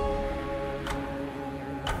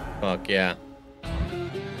 Fuck yeah.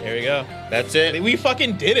 There we go. That's it. We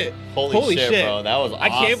fucking did it. Holy shit, bro. That was I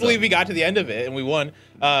can't awesome. believe we got to the end of it and we won.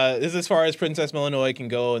 This is as far as Princess Melanoy can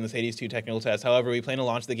go in this Hades 2 technical test. However, we plan to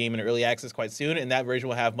launch the game in early access quite soon, and that version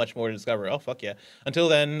will have much more to discover. Oh, fuck yeah. Until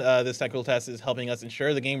then, this technical test is helping us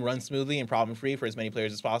ensure the game runs smoothly and problem-free for as many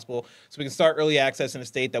players as possible, so we can start early access in a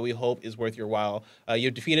state that we hope is worth your while.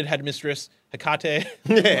 You've defeated Headmistress Hecate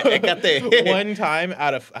Hecate. one time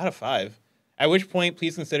out of 5. At which point,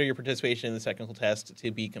 please consider your participation in this technical test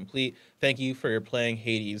to be complete. Thank you for your playing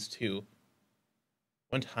Hades 2.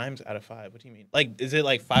 1 times out of 5. What do you mean? Like, is it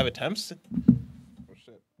like 5 attempts? Oh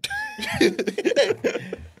shit.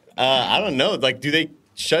 I don't know. Like, do they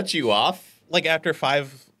shut you off Like after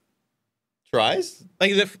 5 tries?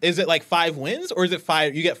 like is it like 5 wins or is it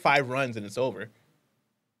 5 you get 5 runs and it's over?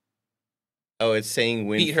 Oh, it's saying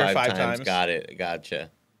win Beat her 5 5 times. times. Got it.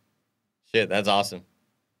 Gotcha. Shit, that's awesome.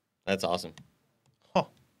 That's awesome. Huh.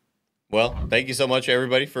 Well, thank you so much,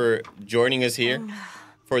 everybody, for joining us here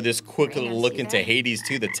for this quick Bring little us look you into there. Hades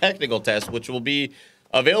 2, the technical test, which will be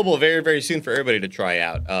available very, very soon for everybody to try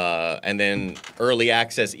out. And then early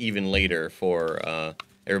access even later for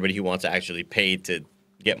everybody who wants to actually pay to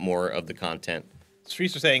get more of the content.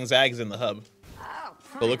 Streets are saying Zag's in the hub.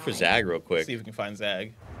 Go look for Zag real quick. See if we can find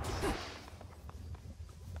Zag.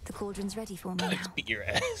 The cauldron's ready for me now. Beat your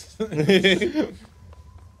ass.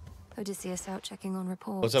 Odysseus out checking on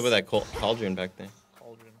reports. What's up with that cauldron back there?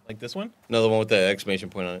 Cauldron. Like this one? No, the one with the exclamation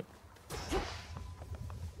point on it.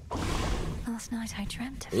 Last night I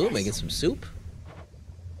dreamt of Ooh, this. making some soup.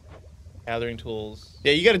 Gathering tools.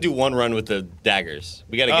 Yeah, you got to do one run with the daggers.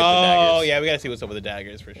 We got to get the Oh, daggers. yeah, we gotta see what's up with the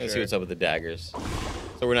daggers for sure. Let's see what's up with the daggers.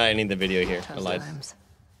 So we're not ending the video here. I lied.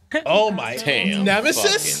 Oh my. Damn. Nemesis?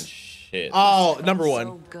 Fucking shit. Oh, number 1.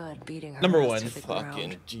 So good beating her Number ass 1. to the Fucking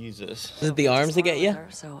ground. Jesus. Is it the arms that get you?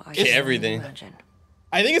 So I It's can everything. imagine.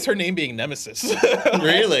 I think it's her name being Nemesis.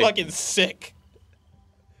 Really? That's fucking sick.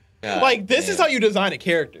 God Like, this is damn. how you design a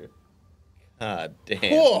character. God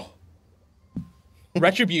damn. Whoa.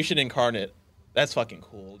 Retribution incarnate. That's fucking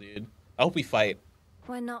cool, dude. I hope we fight.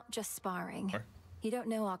 We're not just sparring. You don't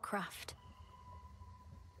know our craft.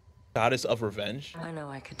 Goddess of Revenge. I know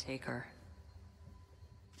I could take her.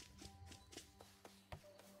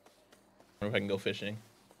 I wonder if I can go fishing.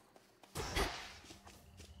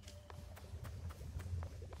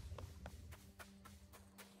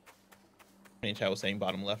 Main chat was saying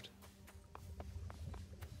bottom left.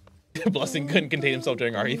 Blessing couldn't contain himself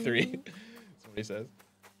during RE3. That's what he says.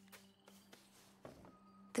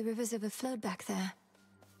 The river's overflowed back there.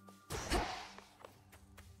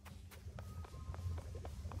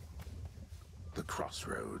 The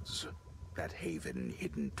crossroads, that haven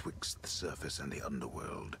hidden twixt the surface and the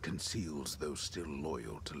underworld, conceals those still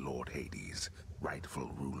loyal to Lord Hades,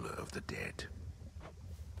 rightful ruler of the dead.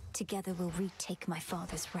 Together we'll retake my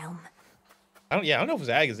father's realm. I don't know if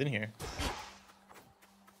Zag is in here.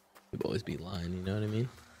 You'd always be lying, you know what I mean?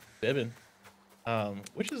 Bibbin.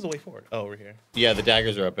 Which is the way forward? Oh, over here. Yeah, the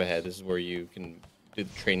daggers are up ahead. This is where you can do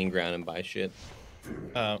the training ground and buy shit.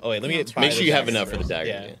 Oh wait, let me get. Make sure you have enough for the dagger.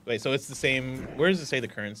 Yeah. Wait, so it's the same. Where does it say the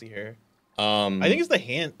currency here? I think it's the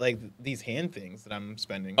hand, like these hand things that I'm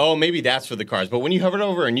spending. Oh, maybe that's for the cards. But when you hovered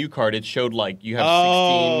over a new card, it showed like you have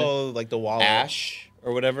 16 like the wallet. ash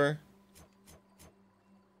or whatever.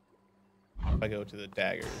 If I go to the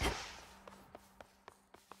daggers.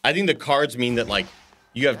 I think the cards mean that like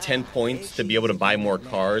you have 10 points to be able to buy more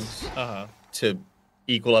cards to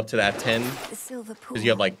equal up to that 10. Because you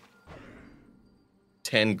have like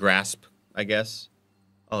 10 grasp, I guess.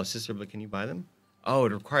 Oh, sister, but can you buy them? Oh,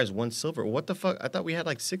 it requires 1 silver. What the fuck? I thought we had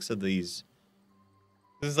like 6 of these.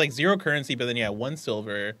 This is like 0 currency, but then you have 1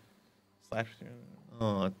 silver.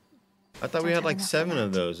 Oh, I thought we had like 7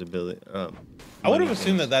 of those ability. I would have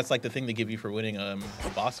assumed that that's like the thing they give you for winning a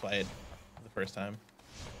boss fight the first time.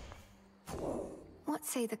 What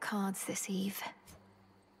say the cards this eve?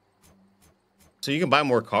 So you can buy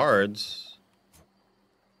more cards.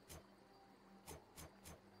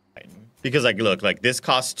 Because like, look, like this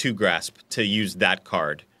costs 2 grasp to use that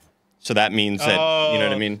card. So that means that, you know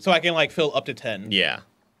what I mean? So I can like fill up to 10. Yeah.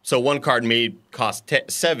 So 1 card may cost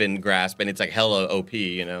 7 grasp and it's like hella OP,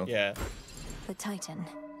 you know? Yeah. The Titan.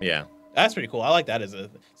 Yeah. That's pretty cool. I like that as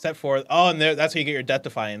a set 4. Oh, and that's how you get your Death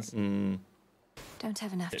Defiance. Don't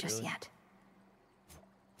have enough just yet.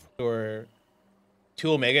 Or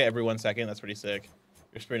 2 Omega every 1 second. That's pretty sick.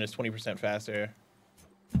 Your sprint is 20% faster.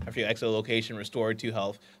 After you exit a location, restore 2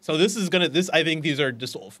 health. So this is gonna. I think these are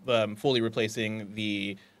just fully replacing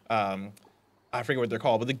the. I forget what they're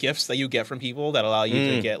called, but the gifts that you get from people that allow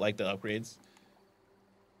you to get like the upgrades.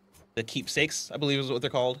 The keepsakes, I believe, is what they're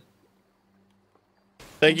called.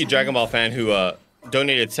 Thank you, Dragon Ball fan, who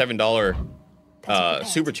donated $7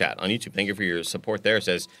 super chat on YouTube. Thank you for your support there. It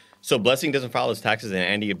says, so Blessing doesn't file his taxes and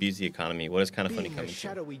Andy abused the economy. What is kind of funny coming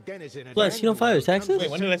to? Bless, you don't file your taxes? Wait,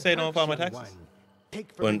 when did I say I don't file my taxes?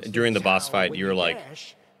 When during the boss fight, you were like,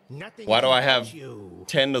 why do I have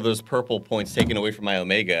 10 of those purple points taken away from my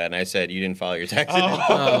Omega? And I said, you didn't file your taxes.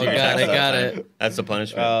 Oh, got it. That's the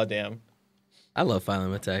punishment. Oh, damn. I love filing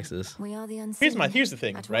my taxes. We are the here's the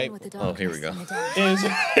thing, right? Oh, here we go.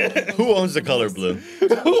 Who owns the color blue?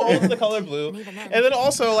 Who owns the color blue? And then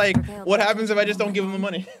also, like, what happens if I just don't give them the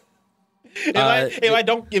money? if I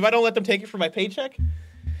don't let them take it from my paycheck,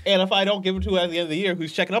 and if I don't give it to at the end of the year,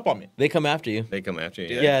 who's checking up on me? They come after you. They come after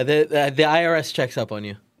you. Yeah, the IRS checks up on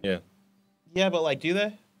you. Yeah. Yeah, but like, do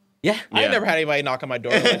they? Yeah. I never had anybody knock on my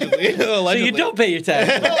door. Allegedly. So you don't pay your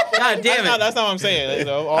taxes. God damn it. That's not what I'm saying. You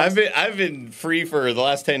know, I've been free for the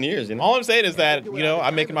last 10 years. You know? All I'm saying is that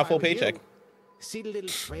I'm making my full paycheck. See the little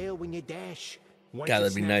trail when you dash. God,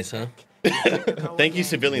 that'd be nice, huh? Thank you,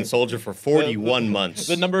 Civilian Soldier, for 41 months.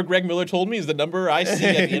 The number Greg Miller told me is the number I see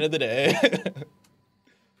at the end of the day.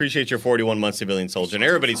 Appreciate your 41 months, Civilian Soldier, and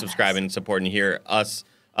everybody subscribing and supporting here. Us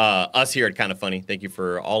here at Kind of Funny. Thank you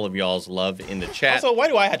for all of y'all's love in the chat. Also, why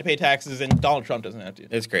do I have to pay taxes and Donald Trump doesn't have to?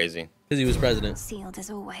 It's crazy. Because he was president. Sealed as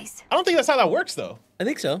always. I don't think that's how that works, though. I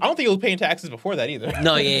think so. I don't think he was paying taxes before that either.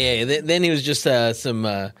 No, yeah. Then he was just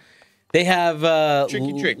some. They have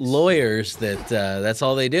tricky tricks. Lawyers that's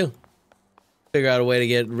all they do. Figure out a way to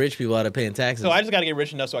get rich people out of paying taxes. So I just got to get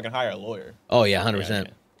rich enough so I can hire a lawyer. Oh yeah, 100%.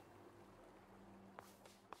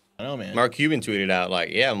 I know, man. Mark Cuban tweeted out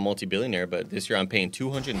like, "Yeah, I'm a multi-billionaire, but this year I'm paying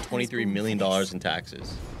 $223 million in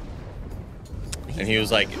taxes." And he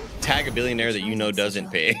was like, "Tag a billionaire that you know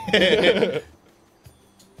doesn't pay."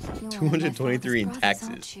 223 in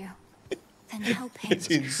taxes. Yeah,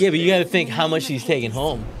 but you got to think how much he's taking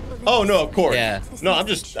home. Oh no, of course. Yeah. No, I'm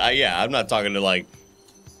just I'm not talking to like,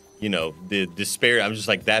 the despair. I'm just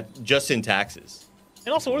like that just in taxes.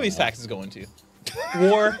 And also, what are these taxes going to?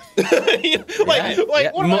 War.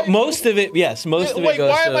 Most of it, yes. Most of it goes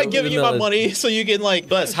why am I to giving you my money so you can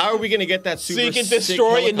Bless, how are we gonna get that super so you can sick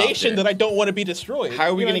destroy a helicopter? nation that I don't want to be destroyed? How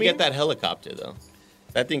are we gonna get that helicopter though?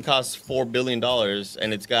 That thing costs $4 billion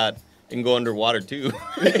and it can go underwater too.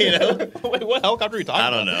 Wait, what helicopter are you talking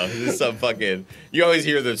about? I don't know. This is some fucking. You always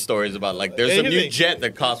hear the stories about like there's some new jet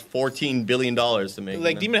that costs $14 billion to make.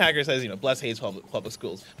 Like Demon Hacker says, Bless hates public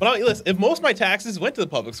schools. But listen, if most of my taxes went to the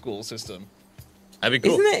public school system, that'd be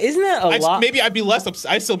cool. Isn't that a lot? Maybe I'd be less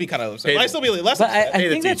upset. I'd still be kind of upset. But I'd still be less but upset. I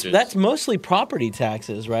think that's mostly property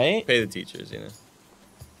taxes, right? Pay the teachers,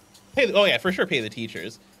 Oh yeah, for sure. Pay the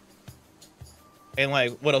teachers. And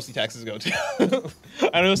like, what else do taxes go to?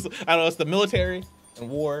 I know it's the military and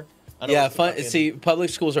war. Yeah, see, public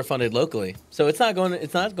schools are funded locally, so it's not going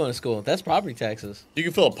to school. That's property taxes. You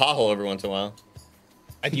can fill a pothole every once in a while.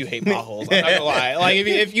 I do hate potholes. I'm not gonna lie. Like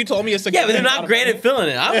if you told me it's yeah, but they're not great at filling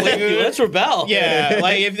it. I'm with you. Let's rebel. Yeah,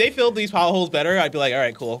 like if they filled these potholes better, I'd be like, all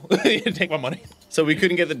right, cool. Take my money. So we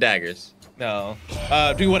couldn't get the daggers. No.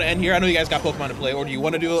 Do you want to end here? I know you guys got Pokemon to play, or do you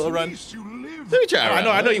want to do a run? Let me try.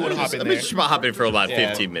 I know you want to hop in Let there. me just hop in for about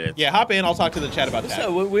 15 minutes. Yeah, hop in. I'll talk to the chat about that.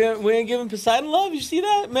 So we ain't giving Poseidon love. You see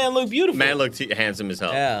that? Man, look beautiful. Man looked handsome as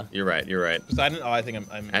hell. Yeah. You're right. Poseidon? Oh, I think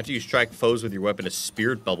I'm... After you strike foes with your weapon, a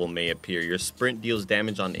spirit bubble may appear. Your sprint deals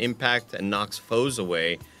damage on impact and knocks foes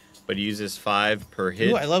away, but uses 5 per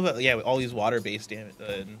hit. Ooh, I love it. Yeah, all these water-based damage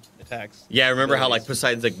attacks. Yeah, remember how like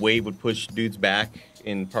Poseidon's like wave would push dudes back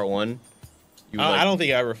in part 1? I don't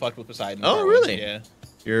think I ever fucked with Poseidon. Oh, really? Yeah.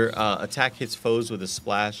 Your attack hits foes with a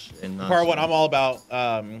splash. And part 1, I'm all about...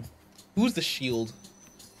 who's the shield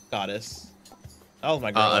goddess? That was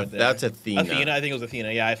my girl right there. That's Athena. Athena, I think it was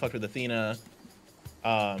Athena. Yeah, I fucked with Athena.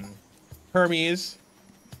 Hermes.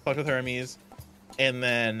 Fucked with Hermes. And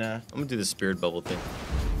then... I'm going to do the spirit bubble thing.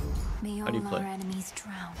 May How do you play? our enemies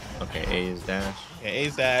drown. Okay, A is dash. Yeah, A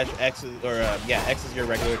is dash, X is, X is your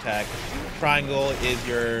regular attack. Triangle is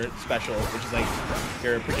your special, which is like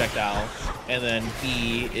your projectile. And then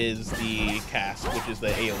B is the cast, which is the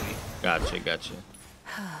AoE. Gotcha.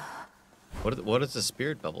 What does the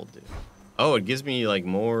spirit bubble do? Oh, it gives me like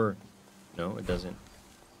more... No, it doesn't.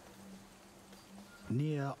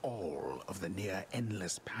 Near all of the near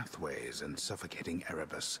endless pathways and suffocating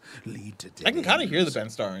Erebus lead to dead I can kind of hear the ends, Ben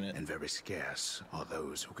Star in it. and very scarce are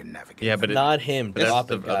those who can navigate. Yeah, but not him. But that's Drop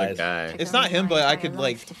the it, other guys. guy. It's not him, but I could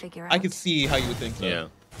I could see how you would think so. Yeah.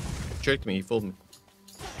 Tricked me. He fooled me.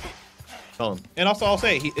 Tell him. And also, I'll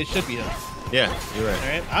say it should be him. Yeah, you're right. All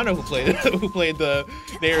right. I don't know who played the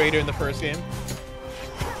narrator in the first game.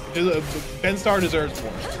 Ben Star deserves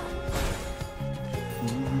more.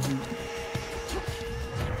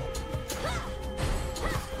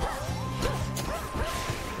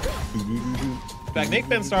 In fact, make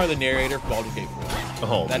Ben Star the narrator for Baldur's Gate 4.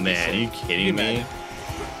 Oh, That'd be man. sick. Are you kidding me? imagine?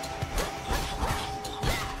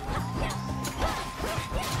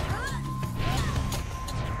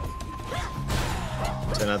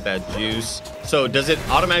 Send out that juice. So does it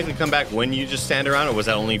automatically come back when you just stand around, or was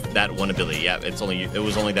that only that one ability? Yeah, it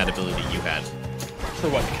was only that ability you had. For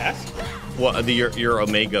what, the cast? Well, your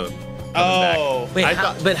Omega coming back.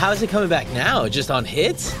 Wait, but how is it coming back now? Just on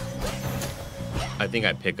hits? I think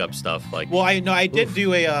I pick up stuff like. Well, I did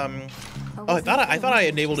do a Oh, I thought I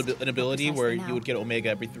enabled an ability where you would get Omega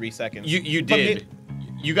every 3 seconds. You did.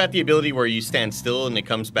 You got the ability where you stand still and it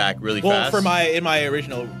comes back really fast. Well, in my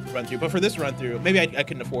original run through, but for this run through, maybe I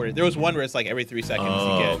couldn't afford it. There was one where it's like every 3 seconds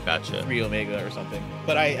you get 3 Omega or something.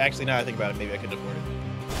 But I actually, now I think about it, maybe I couldn't afford it.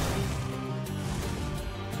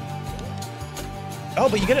 Oh,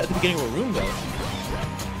 but you get it at the beginning of a room though.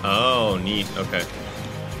 Oh, neat. Okay.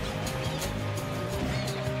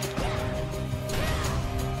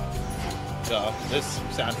 Oh, this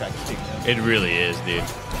soundtrack is taking out. It really is, dude.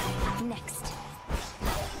 Next.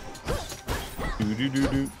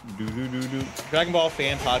 Dragon Ball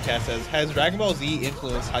Fan Podcast says, has Dragon Ball Z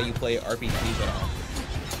influenced how you play RPGs at all?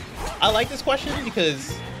 I like this question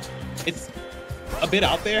because it's a bit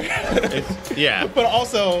out there. Yeah. But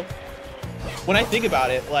also, when I think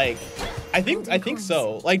about it, like, I think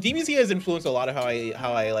so. Like, DBZ has influenced a lot of how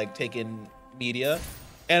I like take in media,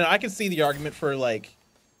 and I can see the argument for like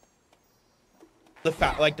the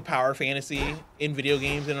power fantasy in video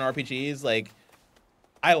games and in RPGs. Like,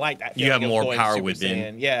 I like that. You have more power Super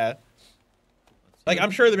within. Saiyan. Yeah. Like,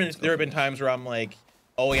 I'm sure there have been times where I'm like,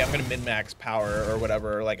 oh yeah, I'm gonna min-max power or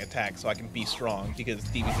whatever, or like attack, so I can be strong because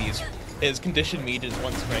DBZ is conditioned me to just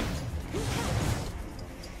one strength.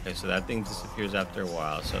 Okay, so that thing disappears after a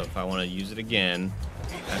while. So if I want to use it again,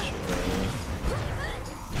 that should go.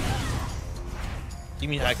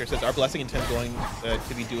 Demon Hacker says, our Blessing and Tim going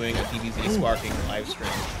to be doing a DBZ sparking live stream.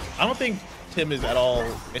 I don't think Tim is at all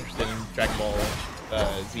interested in Dragon Ball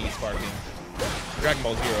Z sparking. Dragon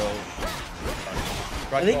Ball Zero.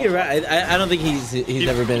 I think you're right. I don't think he's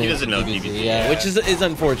ever been. He doesn't know DBZ. Yeah, which is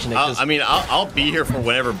unfortunate. I mean, I'll be here for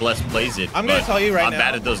whenever Bless plays it. I'm gonna tell you right now. I'm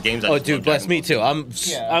bad at those games. Oh, dude, Bless me too. I'm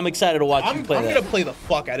excited to watch you play that. I'm gonna play the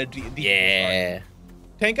fuck out of DBZ. Yeah.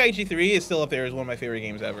 Tenkaichi 3 is still up there as one of my favorite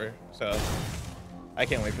games ever. So I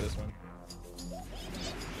can't wait for this one.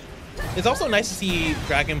 It's also nice to see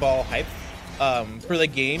Dragon Ball hype for the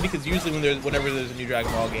game, because usually whenever there's a new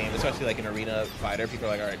Dragon Ball game, especially like an arena fighter, people are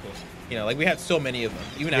like, all right, cool. You know, like we had so many of them.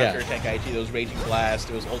 Even after Tenkaichi, there was Raging Blast,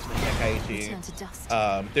 there was Ultimate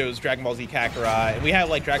Tenkaichi, there was Dragon Ball Z Kakarot, and we had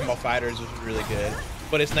like Dragon Ball Fighters, which was really good.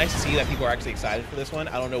 but it's nice to see that people are actually excited for this one.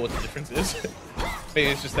 I don't know what the difference is.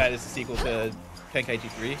 Maybe it's just that it's a sequel to Tenkaichi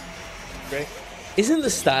 3. Great. Isn't the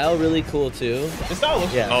style really cool too? The style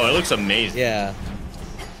looks Yeah. Oh, it looks amazing. Yeah.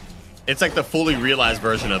 It's like the fully realized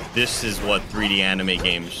version of this is what 3D anime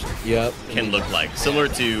games Yep. can look like. Similar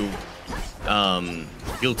to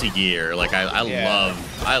Guilty Gear. Like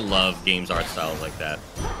I love games art styles like that.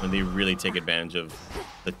 When they really take advantage of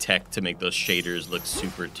the tech to make those shaders look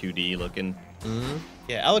super 2D looking. Mm-hmm.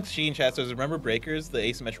 Yeah, Alex G in chat says, remember Breakers, the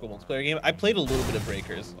asymmetrical multiplayer game? I played a little bit of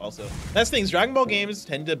Breakers also. That's the thing, Dragon Ball games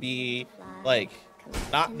tend to be, like,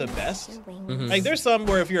 not the best. Mm-hmm. Like, there's some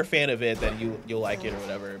where if you're a fan of it, then you'll like it or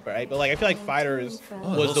whatever. But like, I feel like Fighters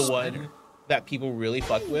was the one that people really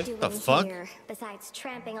fucked with. The fuck? Besides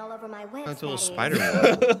tramping all over my web, That's a little spider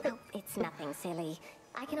web. Oh, it's nothing silly.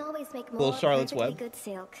 I can always make more Little Charlotte's perfectly Web. good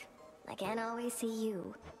silk. I can't always see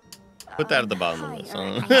you. Put that at the bottom of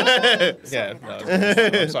this. Yeah, no,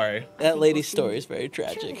 I'm sorry. That lady's story is very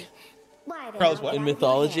tragic. Charlotte's Web? In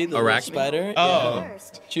mythology, the little spider. Oh. Yeah.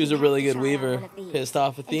 She was a really good weaver. Pissed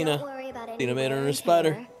off Athena. Athena made her into a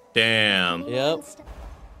spider. Damn. Yep.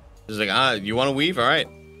 It's like, you want to weave? All right,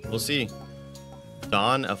 we'll see.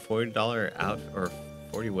 Don a $40 out or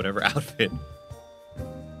 40 whatever outfit.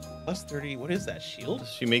 Plus 30, what is that, shield?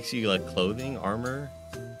 She makes you like clothing, armor.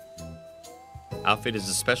 Outfit is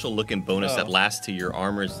a special look and bonus that lasts till your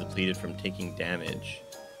armor is depleted from taking damage.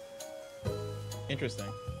 Interesting.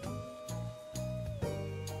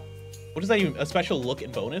 What does that even, a special look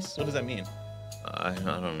and bonus? What does that mean? I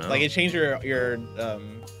don't know. Like it changed your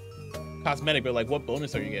cosmetic, but like what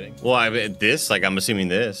bonus are you getting? Well, I'm assuming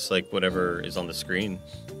this, like whatever is on the screen.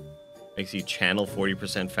 Makes you channel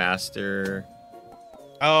 40% faster.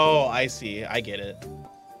 Oh, I see. I get it.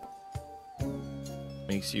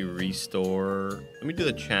 Makes you restore. Let me do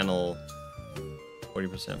the channel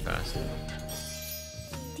 40% faster.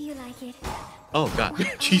 Do you like it? Oh, God.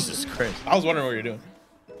 Jesus Christ. I was wondering what you're doing.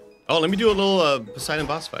 Oh, let me do a little Poseidon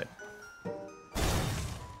boss fight.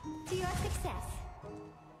 To your success.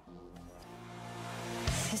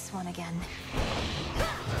 This one again.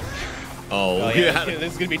 Oh, yeah.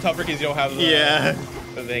 This is going to be tougher because you don't have the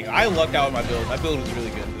thing. I lucked out with my build. My build was really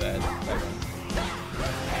good for that run.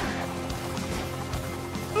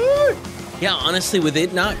 Yeah, honestly, with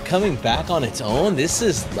it not coming back on its own, this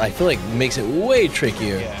is, I feel like, makes it way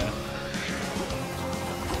trickier. Yeah.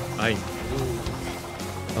 Oh.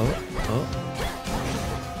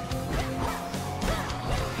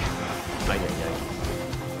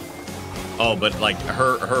 Oh, but like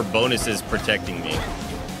her bonus is protecting me.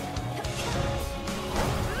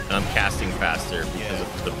 And I'm casting faster because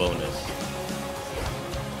of the bonus.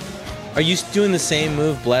 Are you doing the same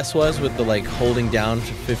move Bless was with the like holding down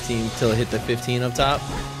for 15 till it hit the 15 up top?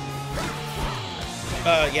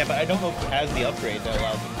 Yeah, but I don't know if it has the upgrade that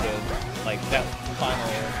allows him to, like, that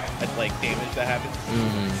final, like, damage that happens.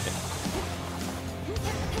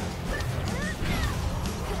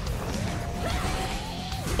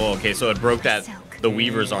 Oh, okay, so it broke the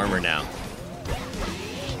Weaver's armor now.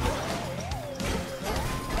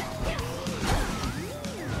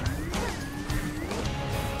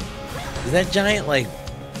 Is that giant, like,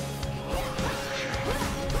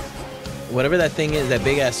 whatever that thing is, that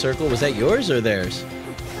big ass circle, was that yours or theirs?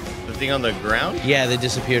 The thing on the ground? Yeah, they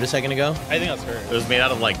disappeared a second ago. I think that's hers. It was made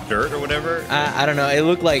out of like dirt or whatever? I don't know. It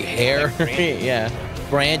looked like hair. Like yeah.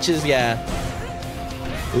 Branches, yeah.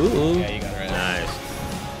 Ooh. Yeah, you got it right. Nice.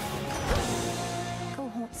 Go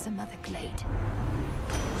haunt some other glade.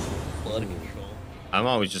 Blood control. I'm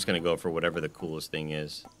always just going to go for whatever the coolest thing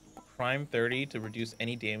is. Prime 30 to reduce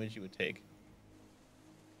any damage you would take.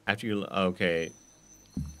 After you... Okay.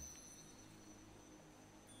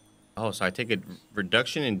 Oh, so I take a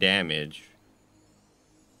reduction in damage.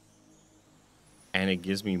 And it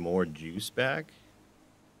gives me more juice back?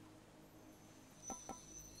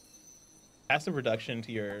 Passive reduction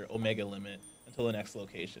to your Omega limit until the next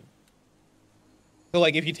location. So,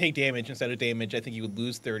 like, if you take damage instead of damage, I think you would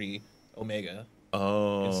lose 30 Omega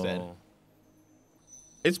instead.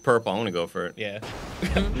 It's purple. I'm going to go for it. Yeah.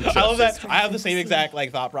 I love that. I have the same exact,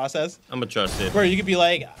 like, thought process. I'm going to trust it. Where you could be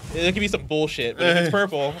like, there could be some bullshit, but if it's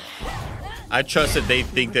purple... I trust that they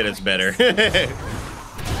think that it's better.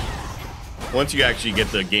 Once you actually get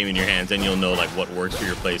the game in your hands, then you'll know like what works for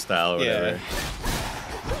your playstyle or whatever.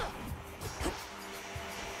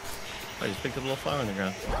 I just picked up a little flower on the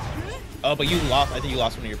ground. Oh, but you lost. I think you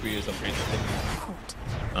lost one of your previous upgrades.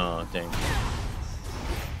 Oh, dang.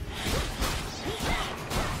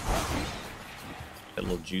 That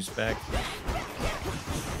little juice back.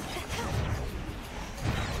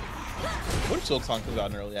 What if Silk Song comes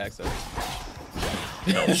out in early access?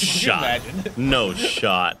 No Could you shot. imagine? No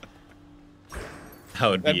shot. That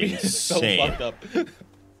would That'd be be so insane. fucked up. Could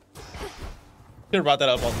have brought that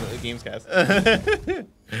up on the Gamescast.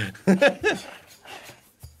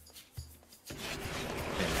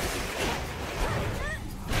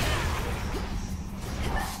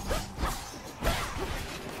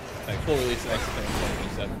 Like full release next thing,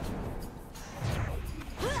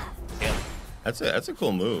 2027. That's a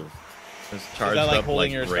cool move. It's charged that, like, up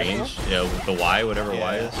holding like your range. special? Yeah, with the Y, whatever Y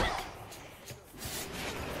Yeah. is.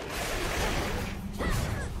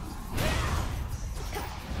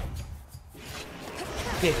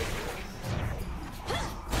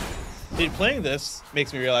 Dude, playing this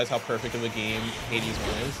makes me realize how perfect of a game Hades 1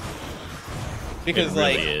 is. Because It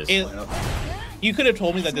really like is. you could have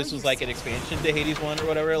told me that this was like an expansion to Hades 1 or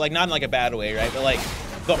whatever, like not in like a bad way, right? But like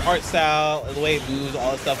the art style, the way it moves,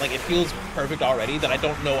 all that stuff, like it feels perfect already that I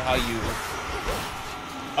don't know how you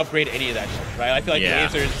upgrade any of that shit, right? I feel like the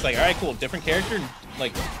answer is just like, all right, cool, different character,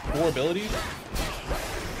 like more abilities.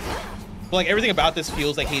 But like everything about this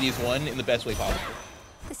feels like Hades 1 in the best way possible.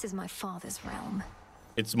 This is my father's realm.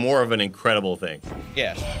 It's more of an incredible thing.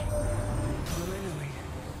 Yeah.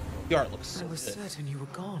 The art looks so I was good. certain you were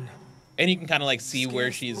gone. And you can kind of like see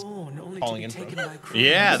where she's calling in from.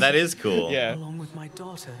 Yeah, that is cool. Yeah. Along with my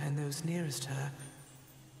daughter and those nearest her.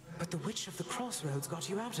 But the Witch of the Crossroads got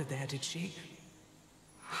you out of there, did she?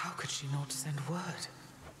 How could she not send word?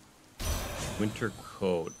 Winter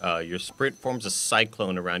Coat. Your sprint forms a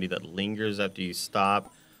cyclone around you that lingers after you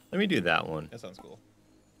stop. Let me do that one. That sounds cool.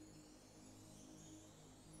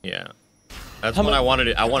 Yeah. That's what I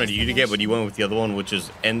wanted. I wanted you to get, but you went with the other one, which is,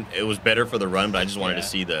 and it was better for the run. But I just wanted to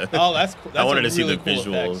see the. Oh, that's cool. I wanted to see really the cool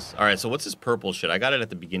visuals. effects. All right, so what's this purple shit? I got it at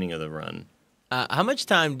the beginning of the run. How much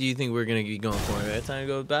time do you think we're gonna be going for? We have time to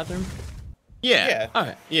go to the bathroom? Yeah. Yeah. All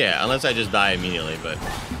right. Yeah, unless I just die immediately, but.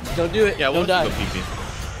 Don't do it. Yeah, we'll Don't just die. go pee pee.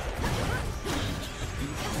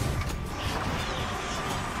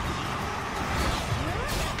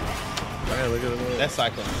 All right, look at the. That's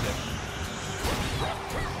cyclone.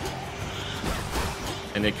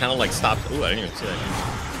 And it kind of like stops. Ooh, I didn't even see that.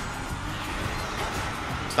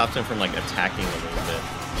 Stops him from like attacking a little bit.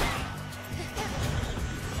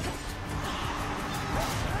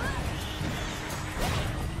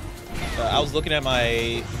 I was looking at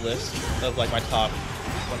my list of like my top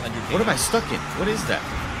 100 games. What am I stuck in? What is that?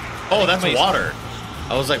 Oh, that's Amazing. water.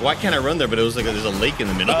 I was like, why can't I run there? But it was like there's a lake in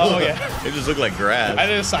the middle. Oh, yeah. It just looked like grass. I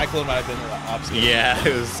think cyclone might have been the opposite. Yeah,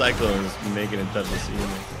 it was Cyclone was making it tough to see me.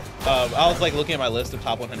 I was like looking at my list of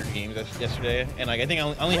top 100 games yesterday, and like I think I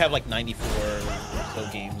only have like 94 or so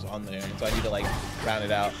games on there, and so I need to like round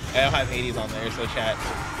it out. I don't have Hades on there, so chat.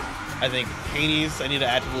 I think Hades I need to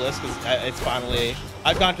add to the list because it's finally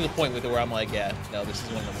I've gotten to the point with it where I'm like, yeah, no, this is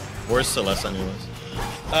one of the ones. Where's Celeste on your list?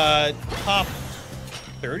 Top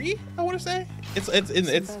 30, I want to say. It's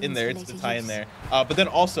in there. It's high in there. But then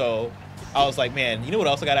also, I was like, man, you know what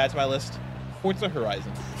else I got to add to my list? Forza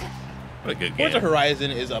Horizon. What a good game. Forza Horizon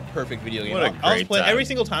is a perfect video game. What a I was great playing time. every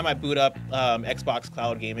single time I boot up Xbox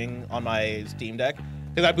Cloud Gaming on my Steam Deck,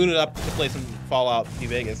 because I booted up to play some Fallout New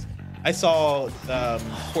Vegas. I saw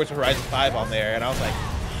Forza Horizon 5 on there, and I was like,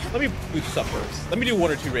 let me boot this up first. Let me do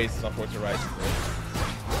 1 or 2 races on Forza Horizon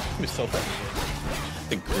first. It was so fun.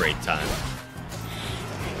 It's a great time.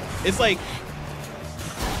 It's like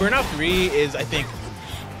Burnout 3 is, I think,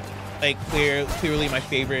 like clearly my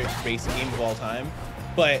favorite racing game of all time,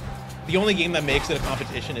 but the only game that makes it a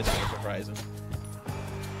competition is Forza Horizon.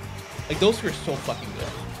 Like those two are so fucking good.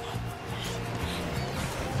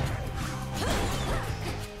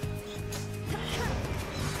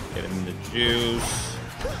 Get him the juice.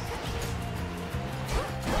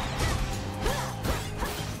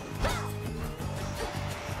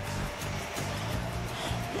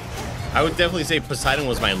 I would definitely say Poseidon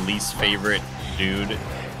was my least favorite dude.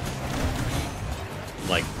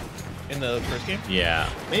 Like, In the first game? yeah,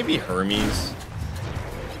 maybe Hermes.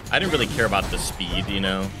 I didn't really care about the speed, you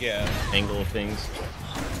know, Yeah. angle of things.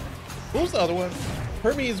 What was the other one?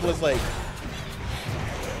 Hermes was like,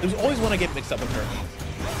 there's always one I get mixed up with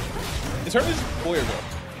Hermes. Is Hermes boy or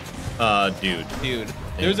girl? Dude. Dude,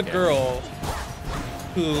 there's a Okay. girl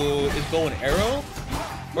who is bow and arrow,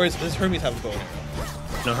 or does Hermes have a bow and arrow?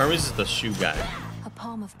 No, Hermes is the shoe guy, A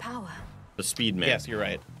palm of power. the speed man. Yes, you're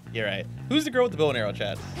right. You're right. Who's the girl with the bow and arrow,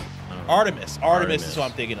 Chad? I don't know. Artemis. Artemis is what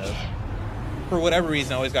I'm thinking of. For whatever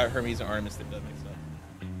reason, I always got Hermes and Artemis that does mixed up.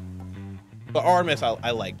 But Artemis,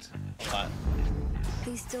 I liked a lot.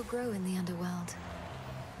 These still grow in the underworld.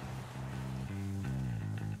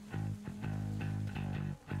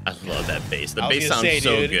 I love that bass. The I was bass gonna sounds say,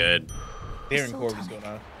 so dude. good. Darren Corbin's going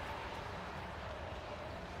on.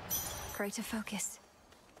 Greater focus.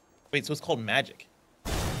 Wait, so it's called magic.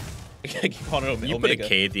 I keep calling it You put a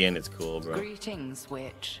K at the end, it's cool, bro. Greetings,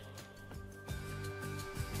 witch.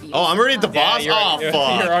 Oh, I'm already at the boss? Oh,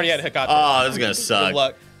 fuck. You're already at Hecate. Oh, this is gonna suck. Good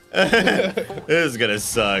luck. This is gonna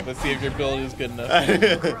suck. Let's see if your build is good enough.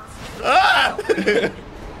 Ah!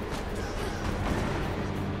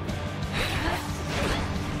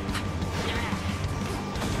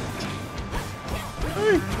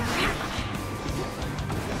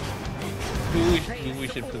 Who we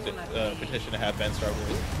should petition to have Ben Star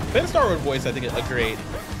voice. Ben Star would voice, I think, a great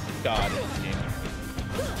god in this game.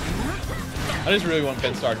 I just really want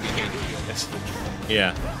Ben Star to be Hades doing this.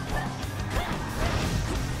 Yeah.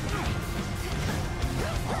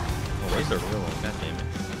 Oh, where's the real one? God damn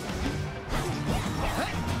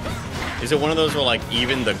it. Is it one of those where, like,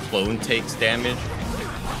 even the clone takes damage?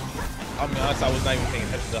 I'll be honest, I was not even paying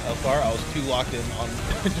attention to the health bar. I was too locked in on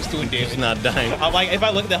just doing damage. Just not dying. I'm like, if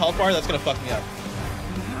I look at the health bar, that's gonna fuck me up.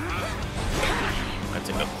 I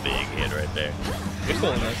took a big hit right there. You're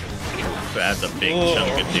still in this. That's a big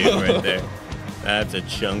chunk of dude right there. That's a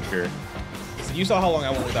chunker. So you saw how long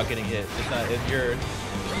I went without getting hit. It's not. You'll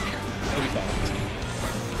be fine.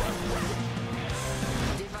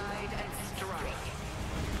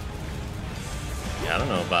 Yeah, I don't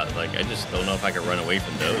know about, like, I just don't know if I can run away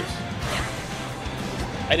from those.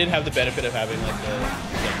 I did have the benefit of having like the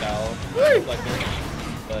Val, like the range,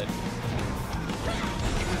 but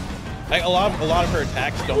like a lot of her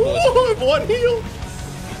attacks don't go as far. One heal.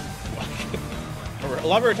 A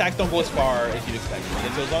lot of her attacks don't go as far as you'd expect,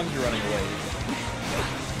 and so as long as you're running away.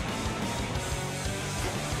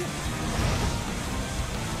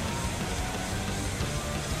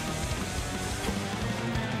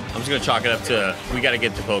 I'm just gonna chalk it up to we gotta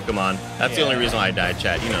get to Pokemon. That's the only reason why I died,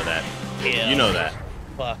 Chad. You know that. Yeah. You know that.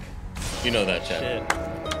 Fuck. You know that, Chad. Shit.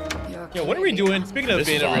 Yeah, what are we doing? Speaking of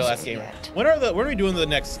being a real ass gamer, when are we doing the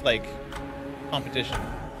next like competition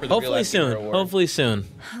for the Hopefully soon. Hopefully soon.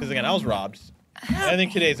 Because again, I was robbed. I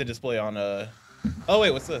think today's a display on Oh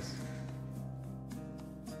wait, what's this?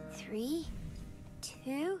 3,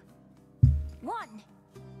 2, 1.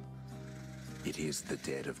 It is the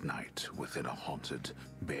dead of night within a haunted,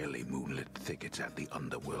 barely moonlit thicket at the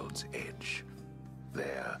underworld's edge.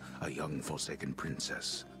 There, a young forsaken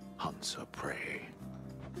princess hunts her prey.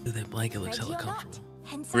 Dude, that blanket looks hella comfortable.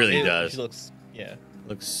 Really does. She looks, yeah.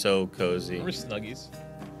 Looks so cozy. Remember Snuggies?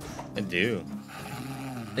 I do.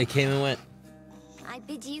 They came and went. I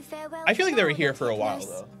bid you farewell. I feel like they were here for a while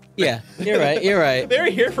though. Yeah, you're right. You're right. They were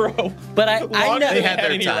here for a But I they had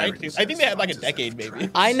their time. I think they had like a decade maybe.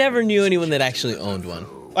 I never knew anyone that actually owned one.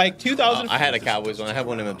 Like 2000. I had a Cowboys one. I have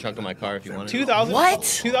one in the trunk of my car if you want it. 2000. What?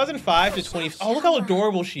 2005 to 20. Oh, look how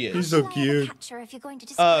adorable she is. He's so cute.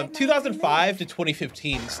 2005 to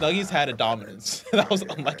 2015, Snuggies had a dominance that was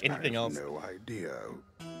unlike anything else. No idea.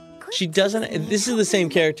 She doesn't. This is the same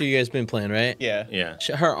character you guys been playing, right? Yeah. Yeah.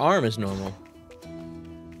 Her arm is normal.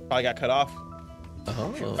 Probably got cut off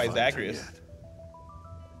Oh. by Zagreus.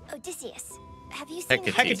 Odysseus, have you seen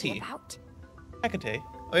Hecate. anything about? Hecate.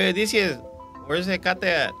 Oh yeah, this is. Where's Hecate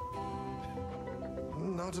at?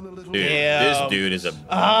 Not in a little Dude, Yeah. this dude is a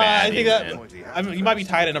I baddie, think man. that you might be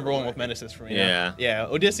tied at '1 with Menaces for me. Yeah. Yeah.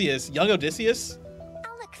 Odysseus, young Odysseus,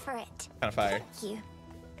 I'll look for it. kind of fire. Thank you.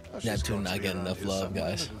 Neptune not getting enough love,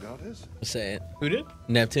 guys. Say it. Who did?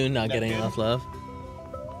 Neptune not getting enough love.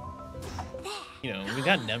 You know, we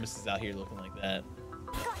got Nemesis out here looking like that.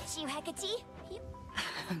 Got you, Hecate.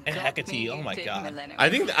 And Hecate, oh my god.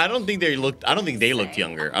 I don't think they looked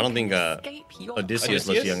younger. I don't think Odysseus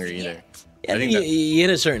looks younger either. Yeah, I think you hit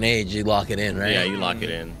a certain age, you lock it in, right? Yeah, you lock it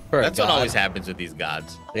in. For a That's what god. always happens with these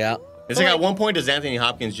gods. Yeah. It's like at one point, does Anthony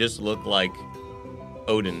Hopkins just look like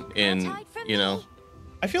Odin in, you know?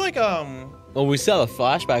 I feel like Well, we saw a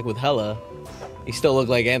flashback with Hela. He still looked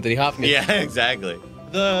like Anthony Hopkins. Yeah, exactly.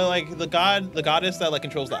 the goddess that like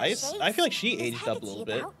controls the ice. I feel like she aged up a little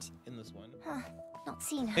bit in this one. Not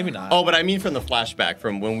seen her. Maybe not. Oh, but I mean from the flashback,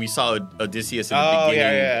 from when we saw Odysseus in the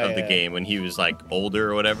beginning of the game, when he was like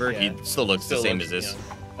older or whatever, he still looks the same as this. You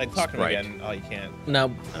know, like talk to him Sprite. again. Oh, you can't. Now,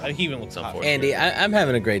 He even looks hot. Andy, I'm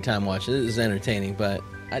having a great time watching. This is entertaining, but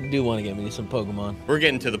I do want to get me some Pokemon. We're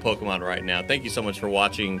getting to the Pokemon right now. Thank you so much for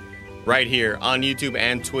watching right here on YouTube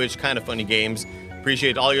and Twitch. Kind of Funny Games.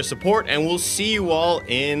 Appreciate all your support, and we'll see you all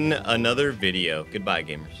in another video. Goodbye,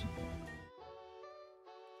 gamers.